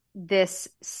that this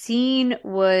scene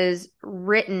was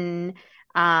written.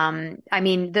 I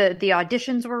mean, the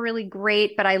auditions were really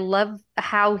great, but I love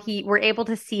how we're able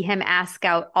to see him ask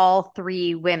out all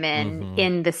 3 women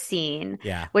in the scene,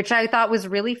 which I thought was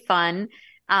really fun.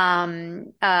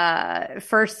 First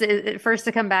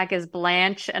to come back is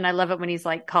Blanche, and I love it when he's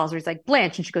like, calls her, he's like,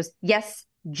 Blanche, and she goes, yes,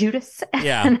 Judas.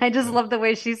 Yeah. And I just love the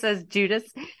way she says Judas.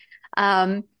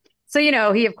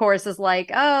 So, he of course is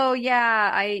like, oh yeah,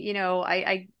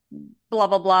 I blah,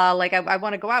 blah, blah. Like, I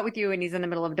want to go out with you. And he's in the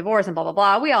middle of divorce and blah, blah,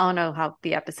 blah. We all know how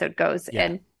the episode goes.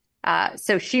 Yeah. And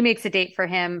so she makes a date for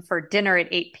him for dinner at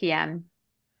 8 p.m.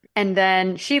 And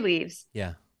then she leaves.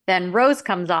 Yeah. Then Rose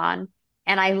comes on.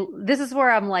 And this is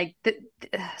where I'm like,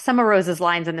 some of Rose's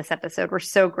lines in this episode were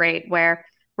so great, where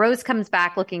Rose comes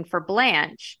back looking for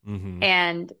Blanche.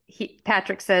 And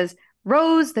Patrick says,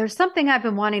 Rose, there's something I've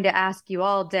been wanting to ask you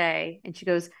all day. And she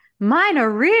goes, mine are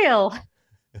real.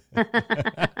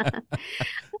 And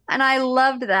I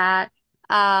loved that.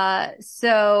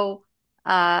 So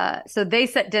they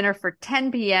set dinner for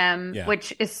 10 p.m.,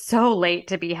 which is so late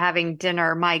to be having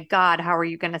dinner. My God, how are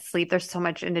you going to sleep? There's so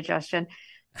much indigestion.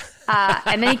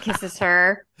 And then he kisses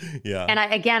her. Yeah. And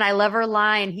I love her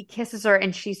line. He kisses her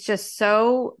and she's just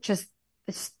so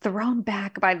thrown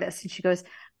back by this. And she goes,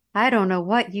 I don't know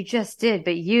what you just did,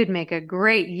 but you'd make a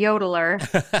great yodeler.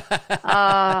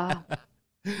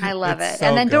 I love it. So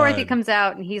and then Dorothy good. comes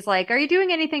out and he's like, are you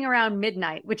doing anything around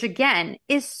midnight? Which again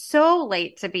is so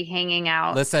late to be hanging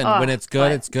out. Listen, when it's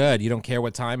good, it's good. You don't care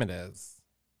what time it is.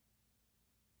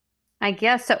 I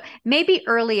guess so. Maybe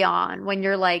early on when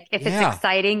you're like, if it's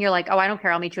exciting, you're like, oh, I don't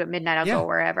care. I'll meet you at midnight. I'll go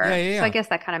wherever. Yeah. So I guess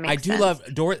that kind of makes sense. I do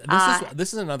love Dorothy.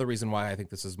 This is another reason why I think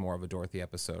this is more of a Dorothy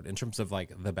episode in terms of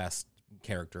like the best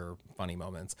character funny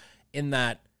moments, in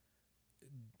that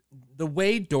the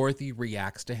way Dorothy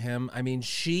reacts to him. I mean,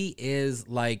 she is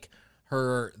like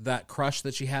that crush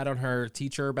that she had on her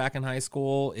teacher back in high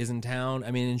school is in town.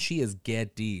 I mean, and she is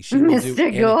giddy. She will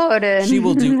Mr. Gordon. She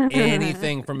will do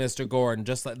anything for Mr. Gordon.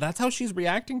 Just like that's how she's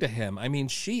reacting to him. I mean,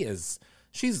 she's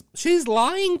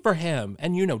lying for him,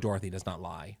 and Dorothy does not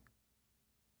lie.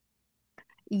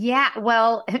 Yeah,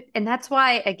 well, and that's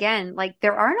why, again, like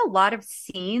there aren't a lot of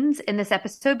scenes in this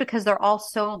episode because they're all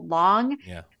so long.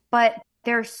 Yeah, but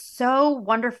they're so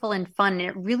wonderful and fun. And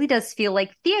it really does feel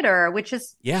like theater, which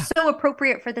is so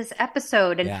appropriate for this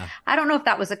episode. And I don't know if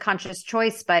that was a conscious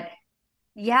choice, but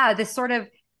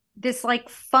this like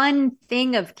fun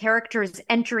thing of characters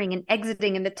entering and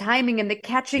exiting and the timing and the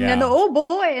catching and the, oh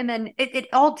boy. And then it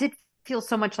all did feel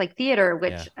so much like theater,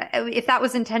 which if that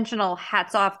was intentional,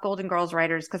 hats off Golden Girls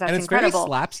writers. Cause that's and it's incredible.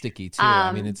 very slapsticky too.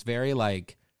 I mean, it's very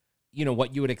like, you know,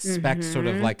 what you would expect sort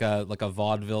of like a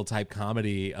vaudeville type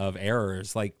comedy of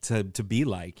errors, like to be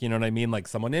like, you know what I mean? Like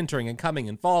someone entering and coming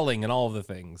and falling and all of the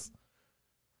things.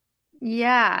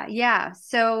 Yeah.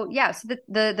 So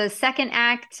the second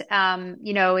act,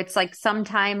 you know, it's like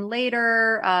sometime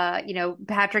later, you know,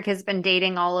 Patrick has been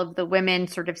dating all of the women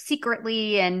sort of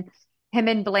secretly, and him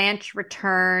and Blanche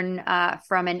return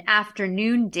from an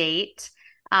afternoon date.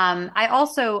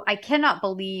 I cannot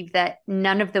believe that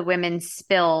none of the women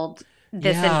spilled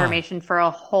this information for a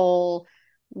whole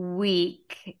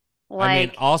week. Like, I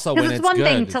mean, also when it's one good,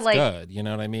 thing to it's like, good. You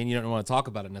know what I mean? You don't want to talk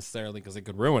about it necessarily because it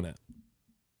could ruin it.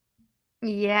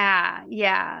 Yeah.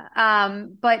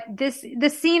 But the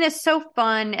scene is so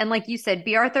fun, and like you said,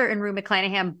 B. Arthur and Rue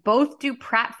McClanahan both do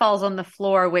pratfalls on the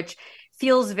floor, which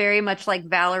feels very much like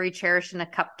Valerie cherishing a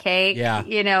cupcake. Yeah.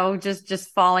 You know, just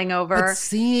falling over. But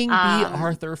seeing B.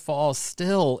 Arthur fall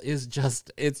still is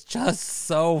it's just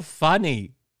so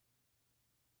funny.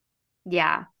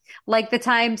 Yeah. Like the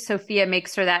time Sophia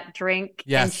makes her that drink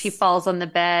Yes. and she falls on the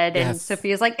bed, and Yes.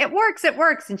 Sophia's like, it works.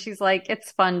 And she's like,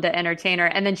 it's fun to entertain her.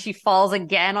 And then she falls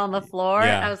again on the floor.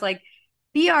 Yeah. I was like,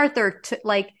 B. Arthur,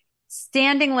 like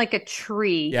standing like a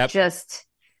tree, just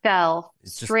fell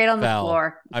straight on the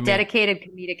floor. I mean, dedicated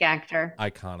comedic actor.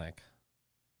 Iconic.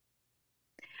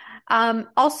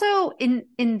 Also in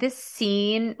this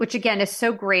scene, which again is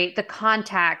so great, the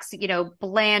contacts, you know,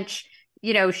 Blanche,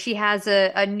 you know, she has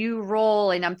a new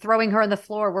role and I'm throwing her on the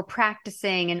floor. We're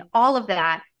practicing and all of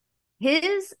that.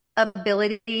 His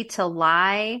ability to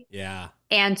lie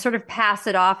and sort of pass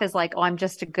it off as like, oh, I'm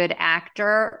just a good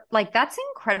actor. Like, that's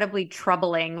incredibly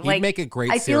troubling. He'd make a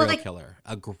great serial killer.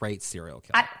 A great serial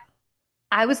killer.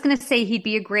 I was going to say he'd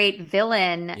be a great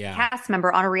villain cast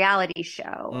member on a reality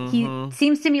show. He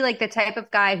seems to me like the type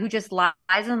of guy who just lies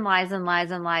and lies and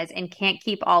lies and lies and can't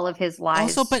keep all of his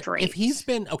lies straight. But if he's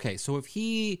been,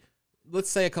 let's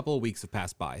say a couple of weeks have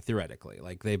passed by, theoretically,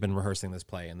 like they've been rehearsing this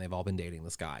play and they've all been dating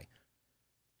this guy.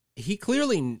 He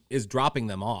clearly is dropping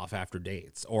them off after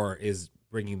dates or is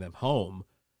bringing them home.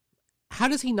 How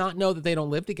does he not know that they don't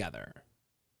live together?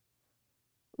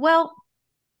 Well,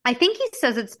 I think he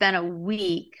says it's been a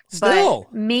week, Still.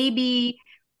 but maybe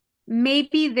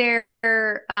they're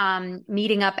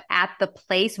meeting up at the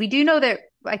place. We do know that,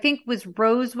 I think, was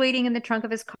Rose waiting in the trunk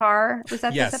of his car? Was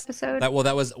that this episode?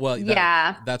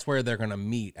 That's where they're going to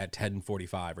meet at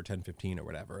 10:45 or 10:15 or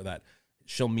whatever. That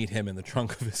she'll meet him in the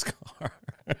trunk of his car,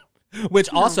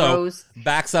 which also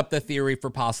backs up the theory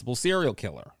for possible serial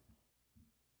killer.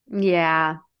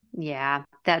 Yeah.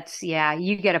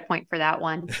 You get a point for that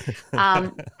one.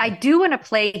 I do want to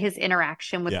play his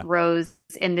interaction with Rose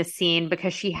in this scene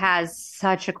because she has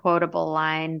such a quotable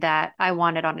line that I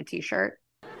wanted on a t-shirt.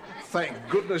 Thank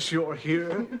goodness you're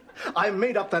here. I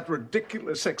made up that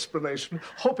ridiculous explanation,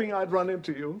 hoping I'd run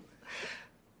into you.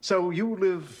 So you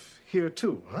live here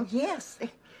too, huh? Yes.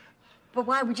 But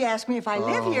why would you ask me if I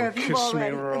live here if you've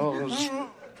already... Kiss me, Rose.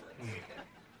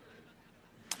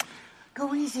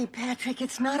 Go easy, Patrick.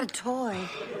 It's not a toy.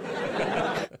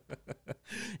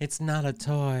 It's not a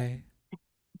toy.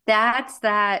 That's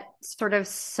that sort of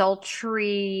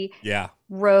sultry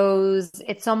Rose.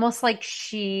 It's almost like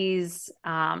she's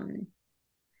like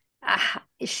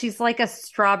a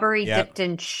strawberry dipped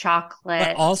in chocolate.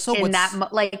 But also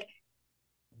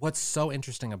what's so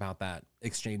interesting about that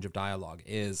exchange of dialogue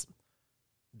is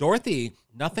Dorothy,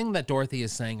 nothing that Dorothy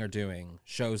is saying or doing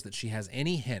shows that she has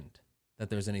any hint that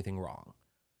there's anything wrong.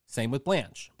 Same with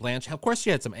Blanche. Blanche, of course,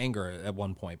 she had some anger at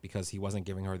one point because he wasn't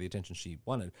giving her the attention she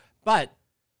wanted. But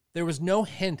there was no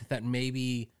hint that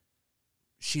maybe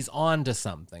she's on to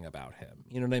something about him.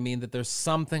 You know what I mean? That there's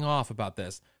something off about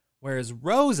this. Whereas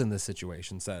Rose in this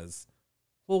situation says,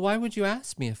 well, why would you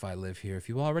ask me if I live here if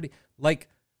you already... Like,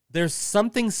 there's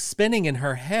something spinning in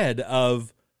her head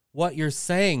of what you're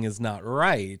saying is not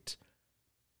right,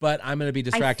 but I'm going to be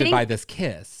distracted by this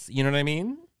kiss. You know what I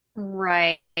mean?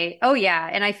 Right. Oh, yeah.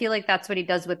 And I feel like that's what he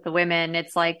does with the women.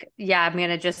 It's like, yeah, I'm going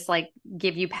to just like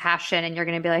give you passion and you're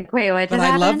going to be like, wait, what? But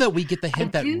I love that we get the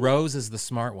hint that Rose is the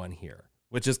smart one here,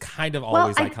 which is kind of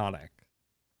always iconic.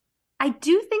 I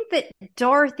do think that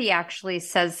Dorothy actually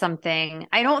says something.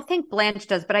 I don't think Blanche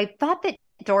does, but I thought that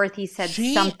Dorothy said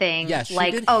something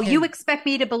like, oh, you expect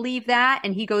me to believe that?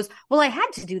 And he goes, well, I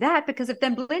had to do that because if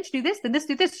then Blanche do this, then this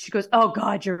do this. She goes, oh,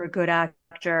 God, you're a good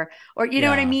actor. Or, you know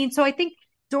what I mean? So I think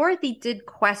Dorothy did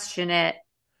question it,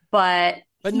 but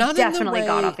he not definitely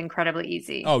got off incredibly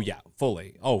easy. Oh, yeah,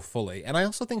 fully. And I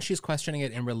also think she's questioning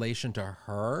it in relation to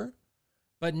her,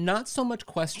 but not so much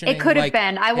questioning. It could have like,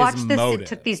 been. I watched this. Motive. It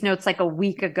took these notes like a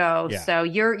week ago, so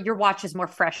your watch is more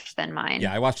fresh than mine.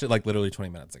 Yeah, I watched it like literally 20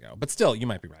 minutes ago, but still, you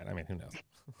might be right. I mean, who knows?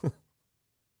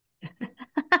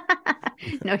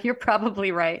 No, you're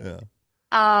probably right.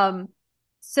 Yeah.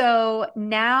 So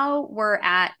now we're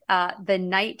at the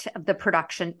night of the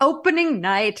production, opening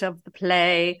night of the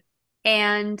play.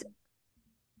 And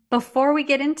before we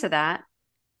get into that,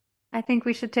 I think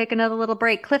we should take another little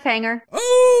break. Cliffhanger.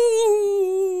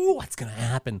 Oh, what's going to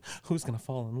happen? Who's going to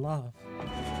fall in love?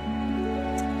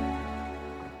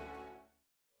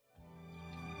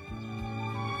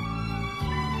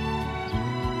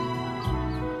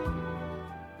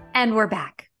 And we're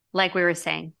back. Like we were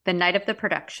saying, the night of the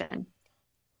production.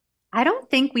 I don't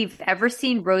think we've ever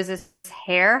seen Rose's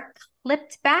hair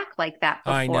clipped back like that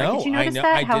before. I know. Did you notice I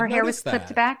that? How did her hair was notice clipped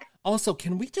that. back? Also,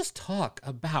 can we just talk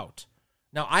about...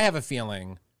 Now, I have a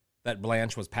feeling that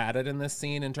Blanche was padded in this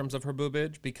scene in terms of her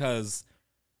boobage because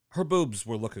her boobs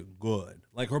were looking good.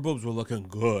 Like, her boobs were looking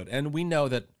good. And we know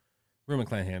that Rue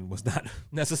McClanahan was not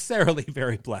necessarily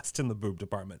very blessed in the boob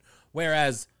department.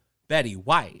 Whereas Betty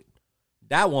White,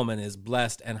 that woman is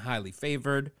blessed and highly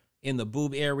favored in the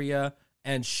boob area.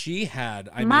 And she had,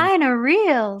 Mine are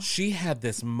real. She had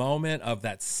this moment of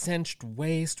that cinched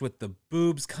waist with the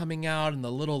boobs coming out and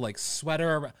the little like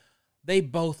sweater. They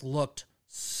both looked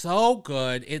so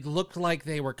good. It looked like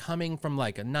they were coming from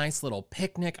like a nice little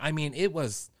picnic. I mean, it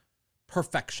was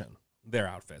perfection. Their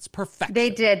outfits, perfection. They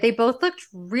did. They both looked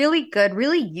really good,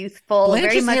 really youthful.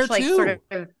 Blanche's very much hair like too. sort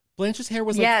of. Blanche's hair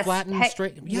was Yes, like flat and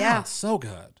straight. Yeah, so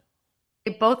good.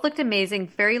 They both looked amazing.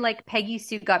 Very like Peggy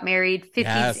Sue Got Married,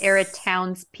 50s era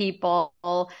townspeople.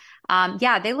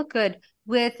 Yeah, they look good.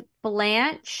 With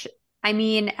Blanche, I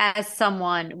mean, as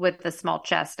someone with a small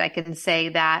chest, I can say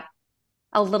that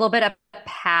a little bit of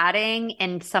padding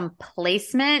and some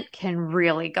placement can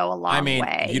really go a long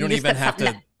way. You don't just even get have something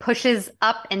to... that pushes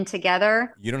up and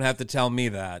together. You don't have to tell me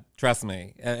that. Trust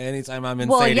me. Anytime I'm in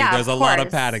Sadie, there's a lot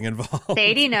of padding involved.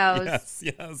 Sadie knows.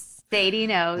 Yes. Sadie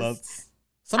knows.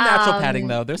 Some natural padding,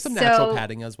 though. There's some natural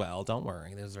padding as well. Don't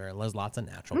worry. There's lots of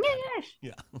natural padding.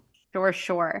 Yeah.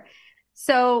 Sure.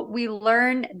 So we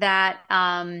learn that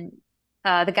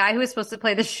the guy who was supposed to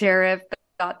play the sheriff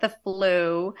got the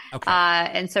flu. Okay.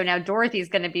 And so now Dorothy's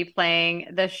going to be playing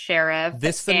the sheriff.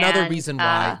 This is another reason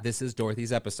why this is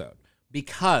Dorothy's episode.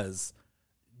 Because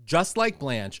just like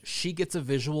Blanche, she gets a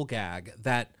visual gag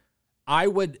that I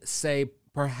would say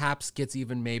perhaps gets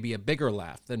even maybe a bigger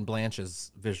laugh than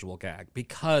Blanche's visual gag,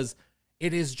 because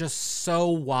it is just so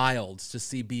wild to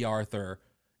see B. Arthur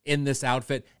in this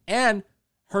outfit, and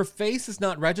her face is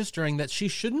not registering that she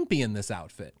shouldn't be in this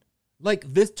outfit.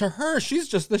 Like, this, to her, she's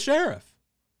just the sheriff.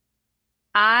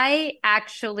 I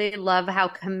actually love how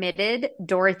committed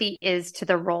Dorothy is to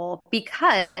the role,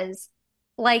 because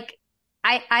like,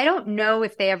 I don't know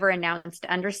if they ever announced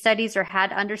understudies or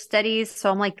had understudies. So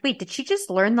I'm like, wait, did she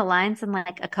just learn the lines in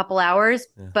like a couple hours?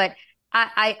 Yeah. But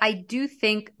I do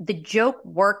think the joke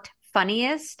worked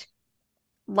funniest,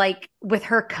 like with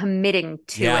her committing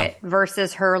to it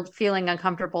versus her feeling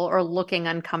uncomfortable or looking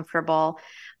uncomfortable.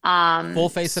 Full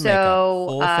face of makeup.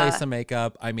 Full face of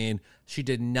makeup. I mean, she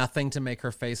did nothing to make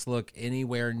her face look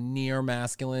anywhere near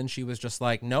masculine. She was just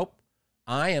like, nope,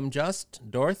 I am just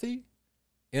Dorothy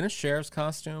in a sheriff's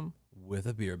costume with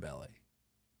a beer belly.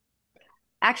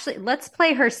 Actually, let's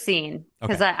play her scene,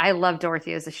 because I love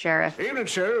Dorothy as a sheriff. Evening,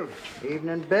 Sheriff.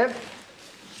 Evening,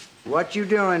 Biff. What you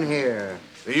doing here?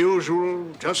 The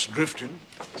usual, just drifting.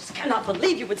 Just cannot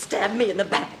believe you would stab me in the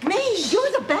back. Me?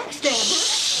 You're the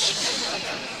backstabber.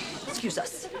 Excuse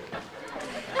us.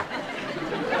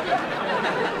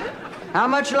 How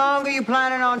much longer you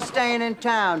planning on staying in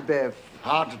town, Biff?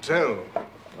 Hard to tell.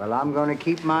 Well, I'm going to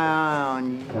keep my eye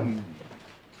on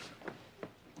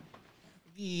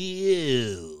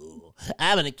you.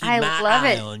 I'm going to keep my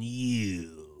eye on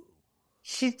you.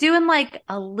 She's doing like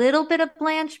a little bit of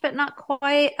Blanche, but not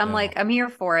quite. I'm like, I'm here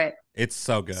for it. It's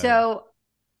so good. So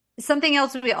something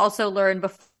else we also learned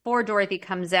before Dorothy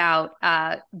comes out,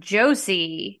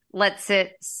 Josie lets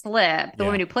it slip. The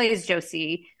woman who plays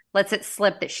Josie lets it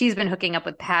slip that she's been hooking up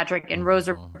with Patrick, and Rose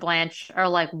or Blanche are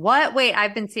like, what? Wait,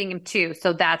 I've been seeing him too.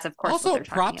 So that's, of course, also, what they're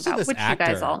talking props about, to this which actor. You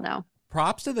guys all know.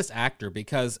 Props to this actor,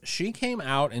 because she came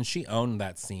out and she owned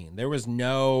that scene. There was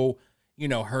no,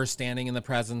 her standing in the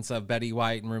presence of Betty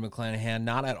White and Rue McClanahan.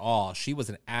 Not at all. She was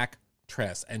an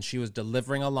actress, and she was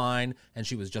delivering a line, and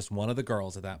she was just one of the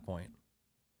girls at that point.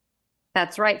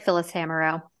 That's right, Phyllis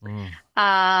Hammerrow.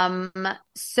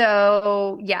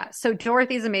 So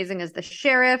Dorothy's amazing as the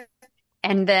sheriff.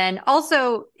 And then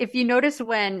also, if you notice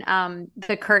when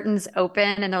the curtains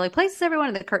open and they're like, places everyone,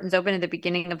 and the curtains open at the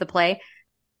beginning of the play,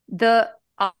 the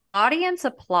audience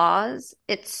applause.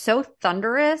 It's so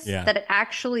thunderous that it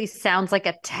actually sounds like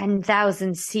a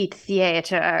 10,000 seat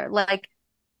theater. Like,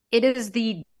 it is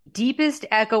the deepest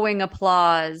echoing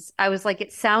applause. I was like,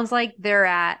 it sounds like they're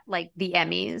at like the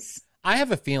Emmys. I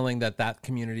have a feeling that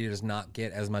community does not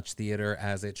get as much theater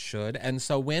as it should. And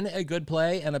so when a good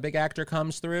play and a big actor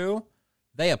comes through,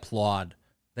 they applaud.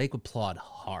 They applaud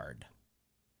hard.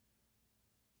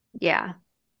 Yeah.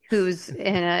 Who's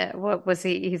in what was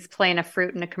he? He's playing a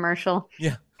fruit in a commercial.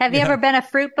 Yeah. Have you ever been a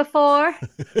fruit before?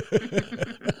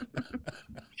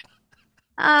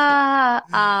 So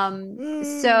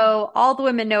all the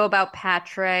women know about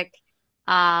Patrick.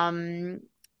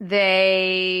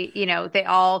 They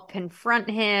all confront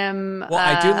him. Well,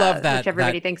 I do love that, which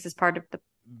everybody thinks is part of the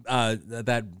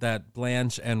that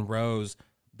Blanche and Rose,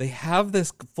 they have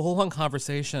this full-on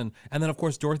conversation, and then of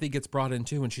course Dorothy gets brought in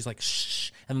too, and she's like,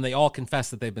 shh, and then they all confess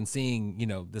that they've been seeing,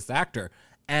 this actor,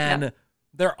 and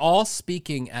they're all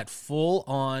speaking at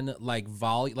full-on like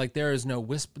volume, like there's no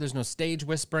stage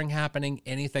whispering happening,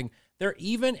 anything. They're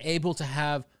even able to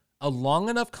have a long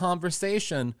enough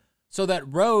conversation so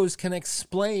that Rose can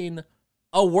explain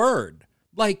a word.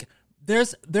 Like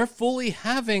they're fully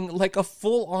having like a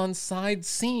full-on side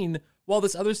scene. While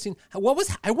this other scene, I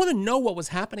want to know what was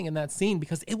happening in that scene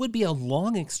because it would be a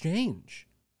long exchange.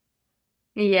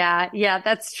 Yeah,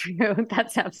 that's true.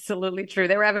 That's absolutely true.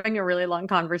 They were having a really long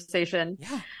conversation.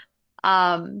 Yeah.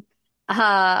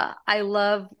 I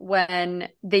love when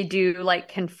they do like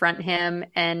confront him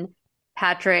and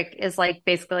Patrick is like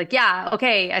basically like, yeah,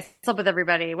 okay, I slept with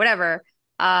everybody, whatever.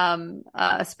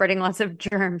 Spreading lots of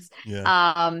germs.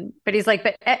 Yeah. But he's like,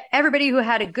 but everybody who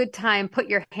had a good time, put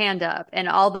your hand up. And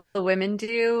all the women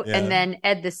do. Yeah. And then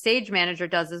Ed, the stage manager,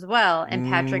 does as well. And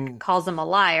Patrick calls him a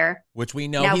liar. Which we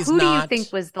know now, he's who not. Do you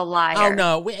think was the liar? Oh,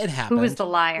 no, it happened. Who was the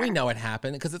liar? We know it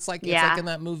happened because it's like in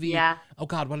that movie. Yeah. Oh,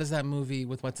 God, what is that movie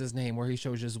with what's his name where he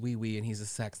shows his wee-wee and he's a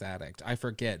sex addict? I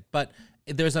forget. But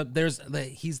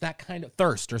he's that kind of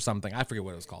Thirst or something. I forget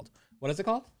what it was called. What is it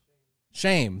called?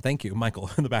 Shame. Thank you,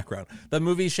 Michael, in the background. The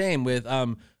movie Shame with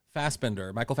Michael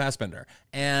Fassbender.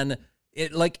 And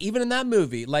it like even in that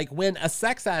movie, like when a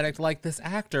sex addict like this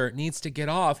actor needs to get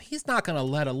off, he's not going to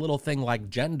let a little thing like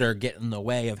gender get in the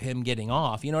way of him getting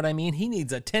off. You know what I mean? He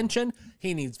needs attention.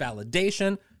 He needs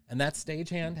validation. And that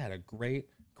stagehand had a great,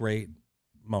 great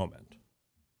moment.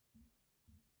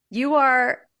 You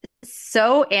are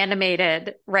so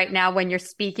animated right now when you're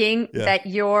speaking that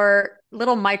your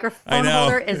little microphone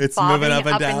holder is bobbing up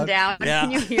and down. Yeah.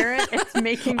 Can you hear it? It's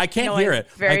making I can't noise. hear it.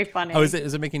 It's very funny. Oh, is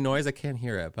it making noise? I can't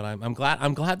hear it, but I'm glad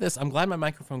my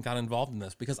microphone got involved in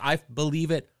this because I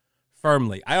believe it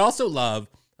firmly. I also love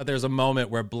that there's a moment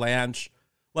where Blanche,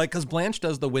 like, because Blanche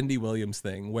does the Wendy Williams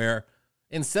thing where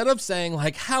instead of saying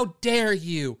like, how dare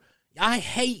you, I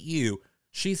hate you,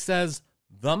 she says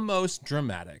the most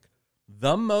dramatic,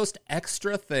 the most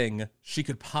extra thing she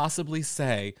could possibly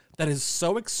say that is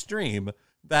so extreme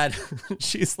that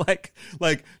she's like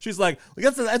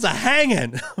that's a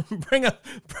hanging. bring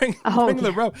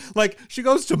the rope. Like she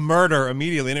goes to murder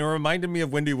immediately, and it reminded me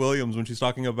of Wendy Williams when she's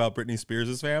talking about Britney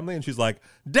Spears' family, and she's like,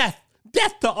 death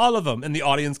to all of them, and the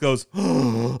audience goes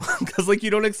because like you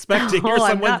don't expect to hear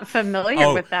someone. I'm not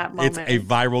familiar with that moment. It's a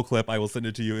viral clip. I will send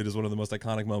it to you. It is one of the most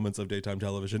iconic moments of daytime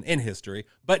television in history.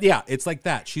 But yeah, it's like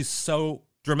that. She's so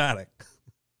dramatic.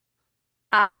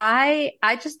 I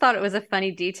just thought it was a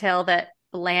funny detail that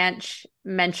Blanche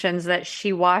mentions that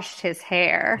she washed his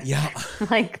hair. Yeah,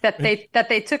 like that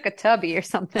they took a tubby or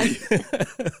something.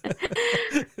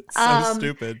 So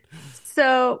stupid.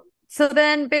 So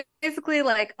then basically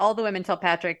like all the women tell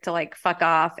Patrick to like fuck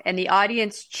off and the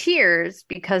audience cheers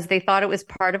because they thought it was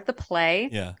part of the play.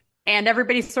 Yeah. And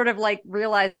everybody sort of like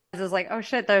realizes like, oh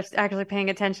shit, they're actually paying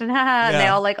attention. And they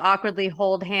all like awkwardly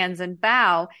hold hands and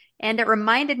bow. And it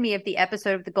reminded me of the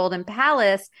episode of the Golden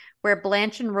Palace where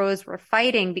Blanche and Rose were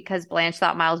fighting because Blanche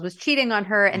thought Miles was cheating on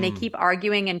her and they keep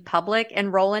arguing in public.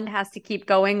 And Roland has to keep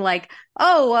going like,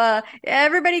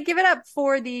 everybody give it up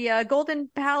for the Golden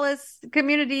Palace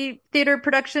Community Theater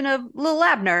production of Lil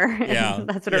Abner. Yeah.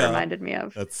 That's what it reminded me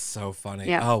of. That's so funny.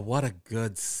 Yeah. Oh, what a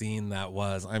good scene that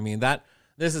was. I mean,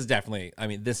 this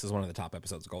is one of the top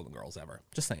episodes of Golden Girls ever.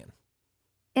 Just saying.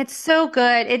 It's so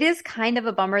good. It is kind of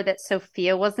a bummer that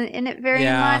Sophia wasn't in it very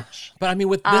much. But I mean,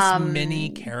 with this many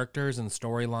characters and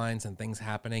storylines and things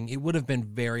happening, it would have been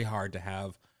very hard to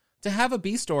have a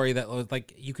B story that was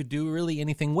like you could do really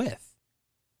anything with.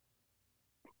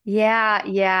 Yeah,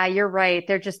 you're right.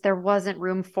 There wasn't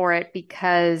room for it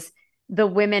because the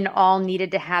women all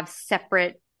needed to have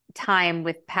separate time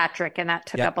with Patrick, and that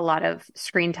took up a lot of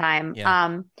screen time.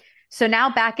 Yeah. So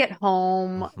now back at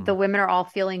home, the women are all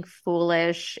feeling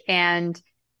foolish, and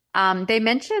they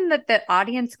mentioned that the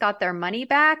audience got their money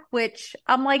back, which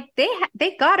I'm like,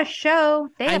 they got a show.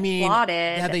 They applauded.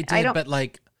 Yeah, they did, but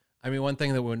like I mean, one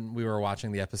thing that when we were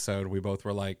watching the episode, we both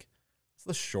were like, it's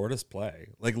the shortest play.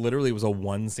 Like, literally, it was a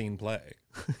one scene play,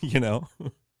 you know?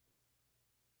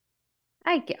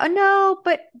 No,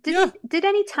 but Yeah. did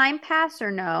any time pass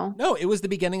or no? No, it was the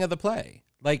beginning of the play.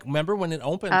 Like, remember when it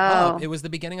opened up? It was the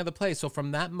beginning of the play. So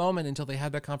from that moment until they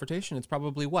had that confrontation, it's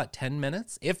probably what, 10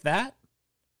 minutes, if that?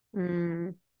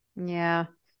 Yeah,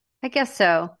 I guess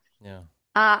so. Yeah.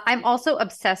 I'm also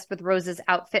obsessed with Rose's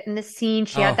outfit in this scene.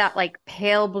 She had that like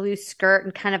pale blue skirt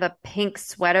and kind of a pink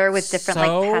sweater with different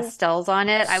like pastels on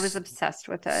it. I was obsessed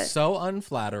with it. So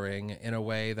unflattering in a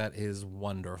way that is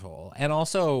wonderful. And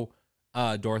also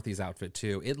Dorothy's outfit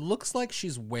too. It looks like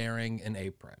she's wearing an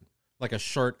apron, like a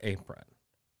shirt apron.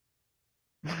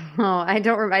 Oh, I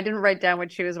didn't write down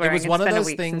what she was wearing. It was one of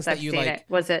those things that you like,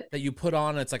 was it? That you put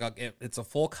on. It's like it's a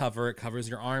full cover. It covers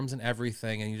your arms and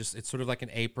everything, and it's sort of like an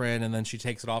apron. And then she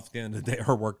takes it off at the end of the day,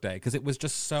 her work day, because it was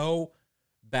just so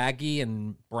baggy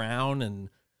and brown and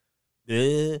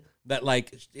that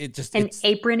like it's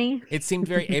aprony. It seemed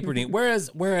very aprony.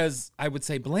 Whereas I would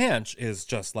say Blanche is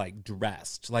just like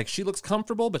dressed. Like she looks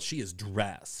comfortable, but she is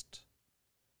dressed.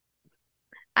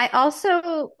 I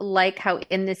also like how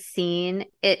in this scene,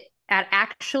 it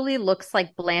actually looks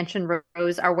like Blanche and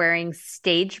Rose are wearing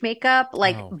stage makeup,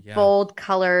 like bold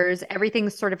colors.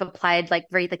 Everything's sort of applied like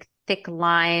very like thick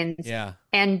lines. Yeah.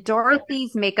 And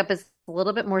Dorothy's makeup is a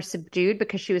little bit more subdued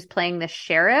because she was playing the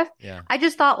sheriff. Yeah. I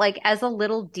just thought like as a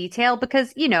little detail,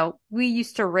 because, you know, we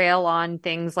used to rail on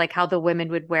things like how the women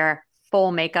would wear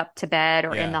full makeup to bed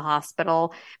or in the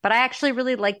hospital. But I actually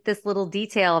really liked this little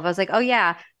detail of, I was like, oh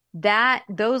yeah,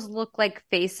 those look like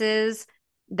faces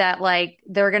that like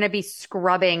they're going to be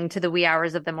scrubbing to the wee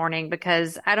hours of the morning,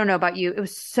 because I don't know about you, it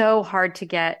was so hard to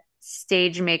get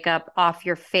stage makeup off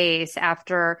your face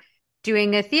after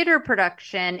doing a theater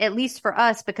production, at least for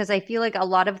us, because I feel like a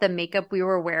lot of the makeup we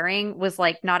were wearing was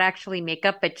like not actually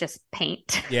makeup, but just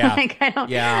paint. Yeah. Like I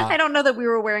don't know that we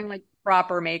were wearing like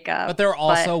proper makeup. But there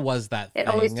also was that thing. It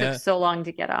always took so long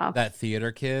to get off. That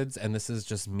theater kids, and this is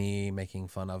just me making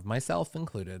fun of myself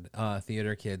included,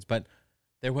 theater kids, but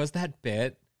there was that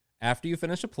bit after you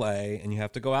finish a play and you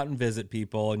have to go out and visit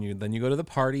people and then you go to the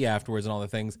party afterwards and all the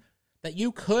things that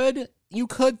you could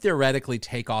theoretically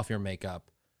take off your makeup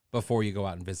before you go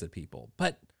out and visit people.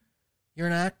 But you're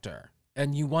an actor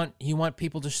and you want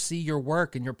people to see your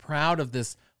work, and you're proud of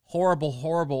this horrible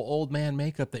old man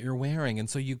makeup that you're wearing. And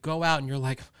so you go out and you're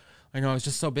like, I know, I was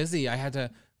just so busy. I had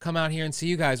to come out here and see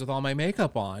you guys with all my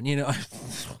makeup on, you know.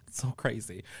 It's so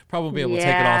crazy. Probably be able to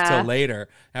take it off till later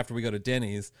after we go to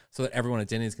Denny's, so that everyone at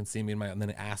Denny's can see me and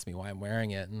then ask me why I'm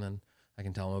wearing it, and then I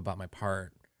can tell them about my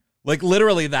part. Like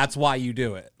literally, that's why you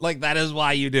do it. Like that is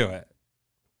why you do it.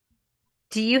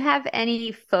 Do you have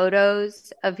any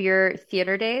photos of your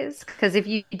theater days? Because if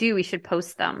you do, we should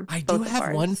post them. I do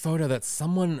have one photo that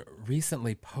someone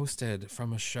recently posted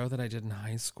from a show that I did in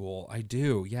high school. I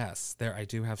do, yes. There, I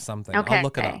do have something. Okay. I'll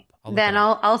look it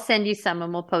up. I'll send you some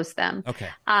and we'll post them. Okay.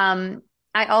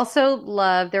 I also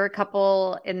love, there were a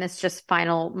couple in this just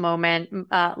final moment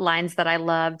lines that I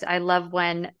loved. I love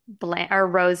when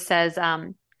Rose says,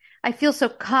 I feel so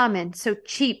common, so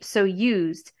cheap, so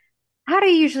used. How do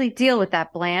you usually deal with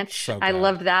that, Blanche? So I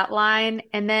loved that line.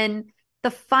 And then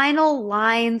the final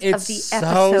lines of the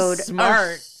episode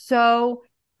are so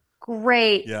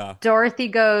great. Yeah. Dorothy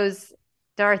goes,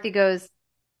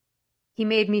 he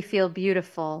made me feel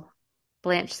beautiful.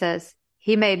 Blanche says,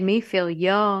 he made me feel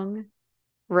young.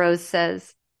 Rose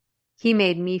says, he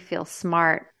made me feel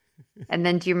smart. And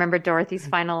then do you remember Dorothy's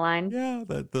final line? Yeah,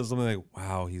 there's something like,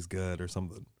 wow, he's good or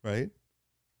something, right?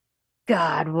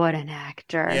 God, what an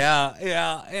actor. Yeah.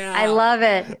 I love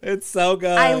it. It's so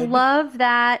good. I love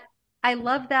that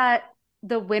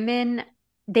the women,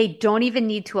 they don't even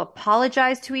need to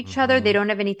apologize to each other. They don't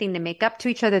have anything to make up to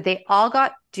each other. They all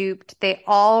got duped. They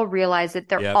all realize it.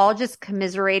 They're all just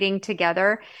commiserating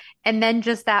together. And then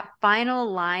just that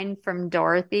final line from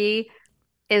Dorothy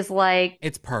is like,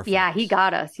 it's perfect. Yeah, he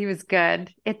got us. He was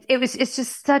good. It's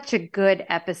just such a good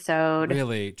episode.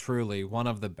 Really, truly one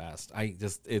of the best.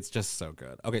 It's just so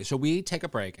good. Okay, shall we take a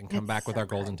break and come back with our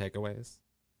golden takeaways?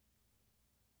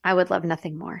 I would love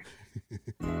nothing more.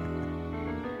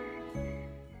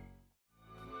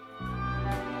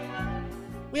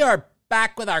 We are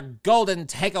back with our golden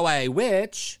takeaway,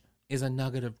 which is a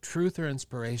nugget of truth or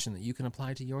inspiration that you can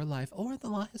apply to your life or the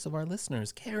lives of our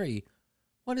listeners. Carrie,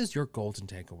 what is your golden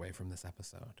takeaway from this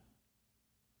episode?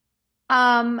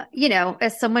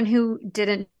 As someone who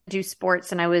didn't do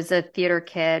sports and I was a theater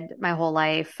kid my whole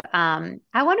life, I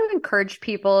want to encourage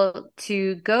people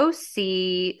to go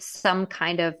see some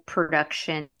kind of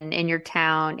production in your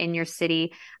town, in your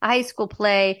city, a high school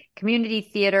play, community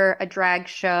theater, a drag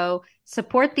show.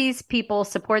 Support these people,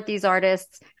 support these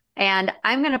artists. And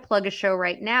I'm going to plug a show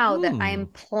right now that I'm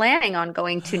planning on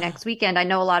going to next weekend. I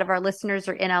know a lot of our listeners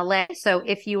are in LA. So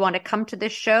if you want to come to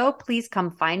this show, please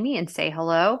come find me and say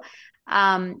hello.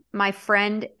 My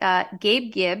friend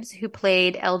Gabe Gibbs, who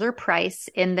played Elder Price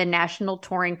in the national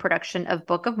touring production of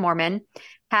Book of Mormon,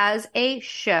 has a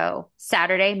show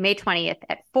Saturday, May 20th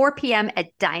at 4 p.m.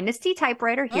 at Dynasty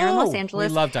Typewriter here in Los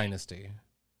Angeles. We love Dynasty.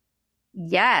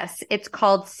 Yes, it's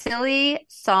called Silly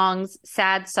Songs,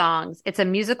 Sad Songs. It's a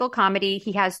musical comedy.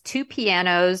 He has 2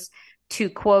 pianos to,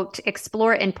 quote,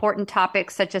 explore important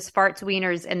topics such as farts,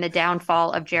 wieners, and the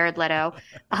downfall of Jared Leto.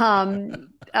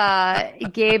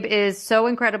 Gabe is so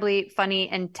incredibly funny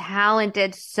and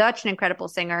talented, such an incredible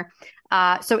singer.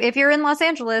 So if you're in Los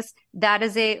Angeles, that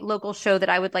is a local show that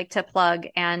I would like to plug.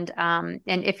 And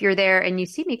if you're there and you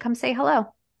see me, come say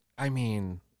hello. I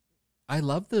mean, I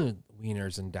love the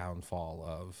wieners and downfall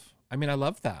of. I mean, I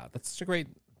love that. That's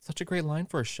such a great line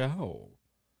for a show.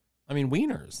 I mean,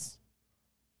 wieners.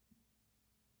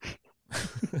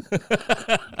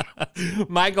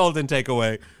 My golden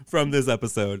takeaway from this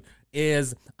episode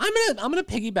is I'm gonna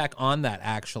piggyback on that.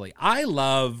 Actually, I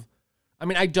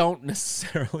don't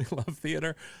necessarily love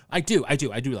theater. I do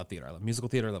love theater. I love musical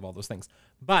theater. I love all those things,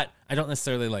 but I don't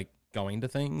necessarily like going to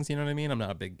things. You know what I mean? I'm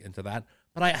not big into that.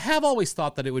 But I have always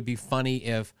thought that it would be funny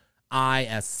if I,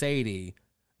 as Sadie,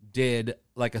 did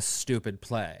like a stupid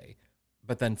play,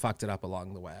 but then fucked it up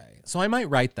along the way. So I might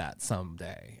write that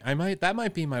someday. That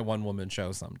might be my one-woman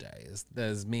show someday,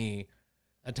 is me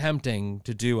attempting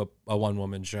to do a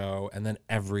one-woman show and then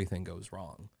everything goes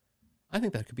wrong. I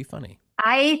think that could be funny.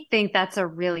 I think that's a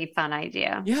really fun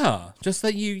idea. Yeah, just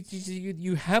that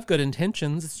you have good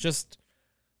intentions.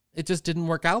 It just didn't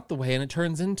work out the way, and it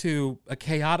turns into a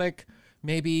chaotic,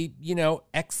 maybe,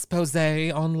 expose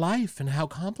on life and how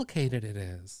complicated it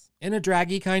is in a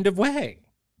draggy kind of way.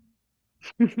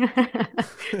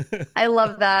 I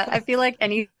love that. I feel like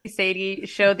any Sadie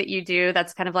show that you do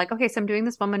that's kind of like, okay, so I'm doing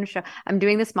this woman show, I'm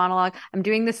doing this monologue, I'm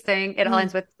doing this thing, it all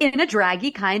ends with in a draggy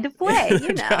kind of way,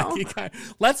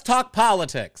 Let's talk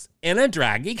politics in a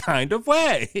draggy kind of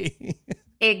way.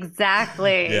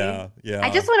 Exactly. Yeah. I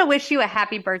just want to wish you a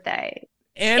happy birthday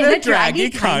in a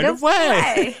draggy kind of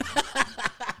way.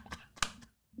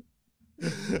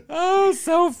 Oh,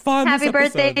 so fun. Happy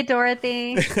birthday,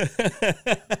 Dorothy.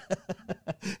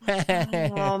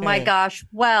 Oh my gosh.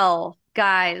 Well,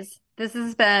 guys, this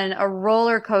has been a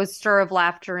roller coaster of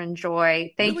laughter and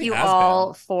joy. Thank you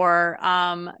all for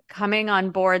coming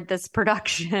on board this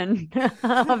production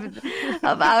of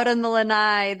Out on the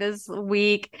Lanai this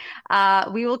week.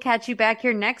 We will catch you back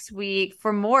here next week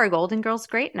for more Golden Girls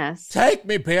greatness. Take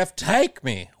me, Biff. Take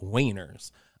me.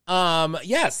 Wieners.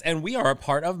 Yes, and we are a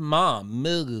part of Mom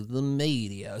the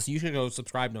Media. So you should go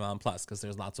subscribe to Mom Plus because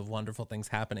there's lots of wonderful things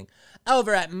happening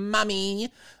over at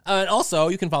Mommy. And also,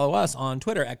 you can follow us on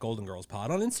Twitter at Golden Girls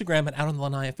Pod, on Instagram at Out on the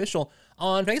Lanai Official,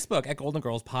 on Facebook at Golden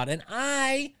Girls Pod, and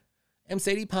I am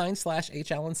Sadie Pine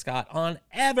 /H. Allen Scott on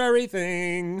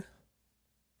everything.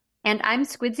 And I'm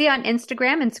Squidzy on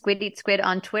Instagram and Squid Eat Squid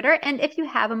on Twitter. And if you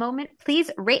have a moment, please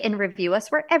rate and review us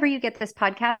wherever you get this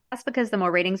podcast, because the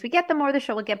more ratings we get, the more the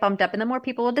show will get bumped up and the more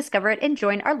people will discover it and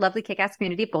join our lovely kick-ass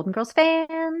community of Golden Girls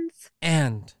fans.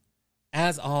 And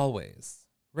as always,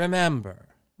 remember,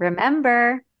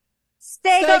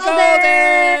 stay golden!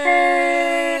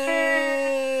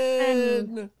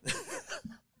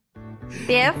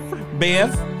 Biff.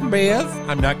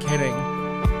 I'm not kidding.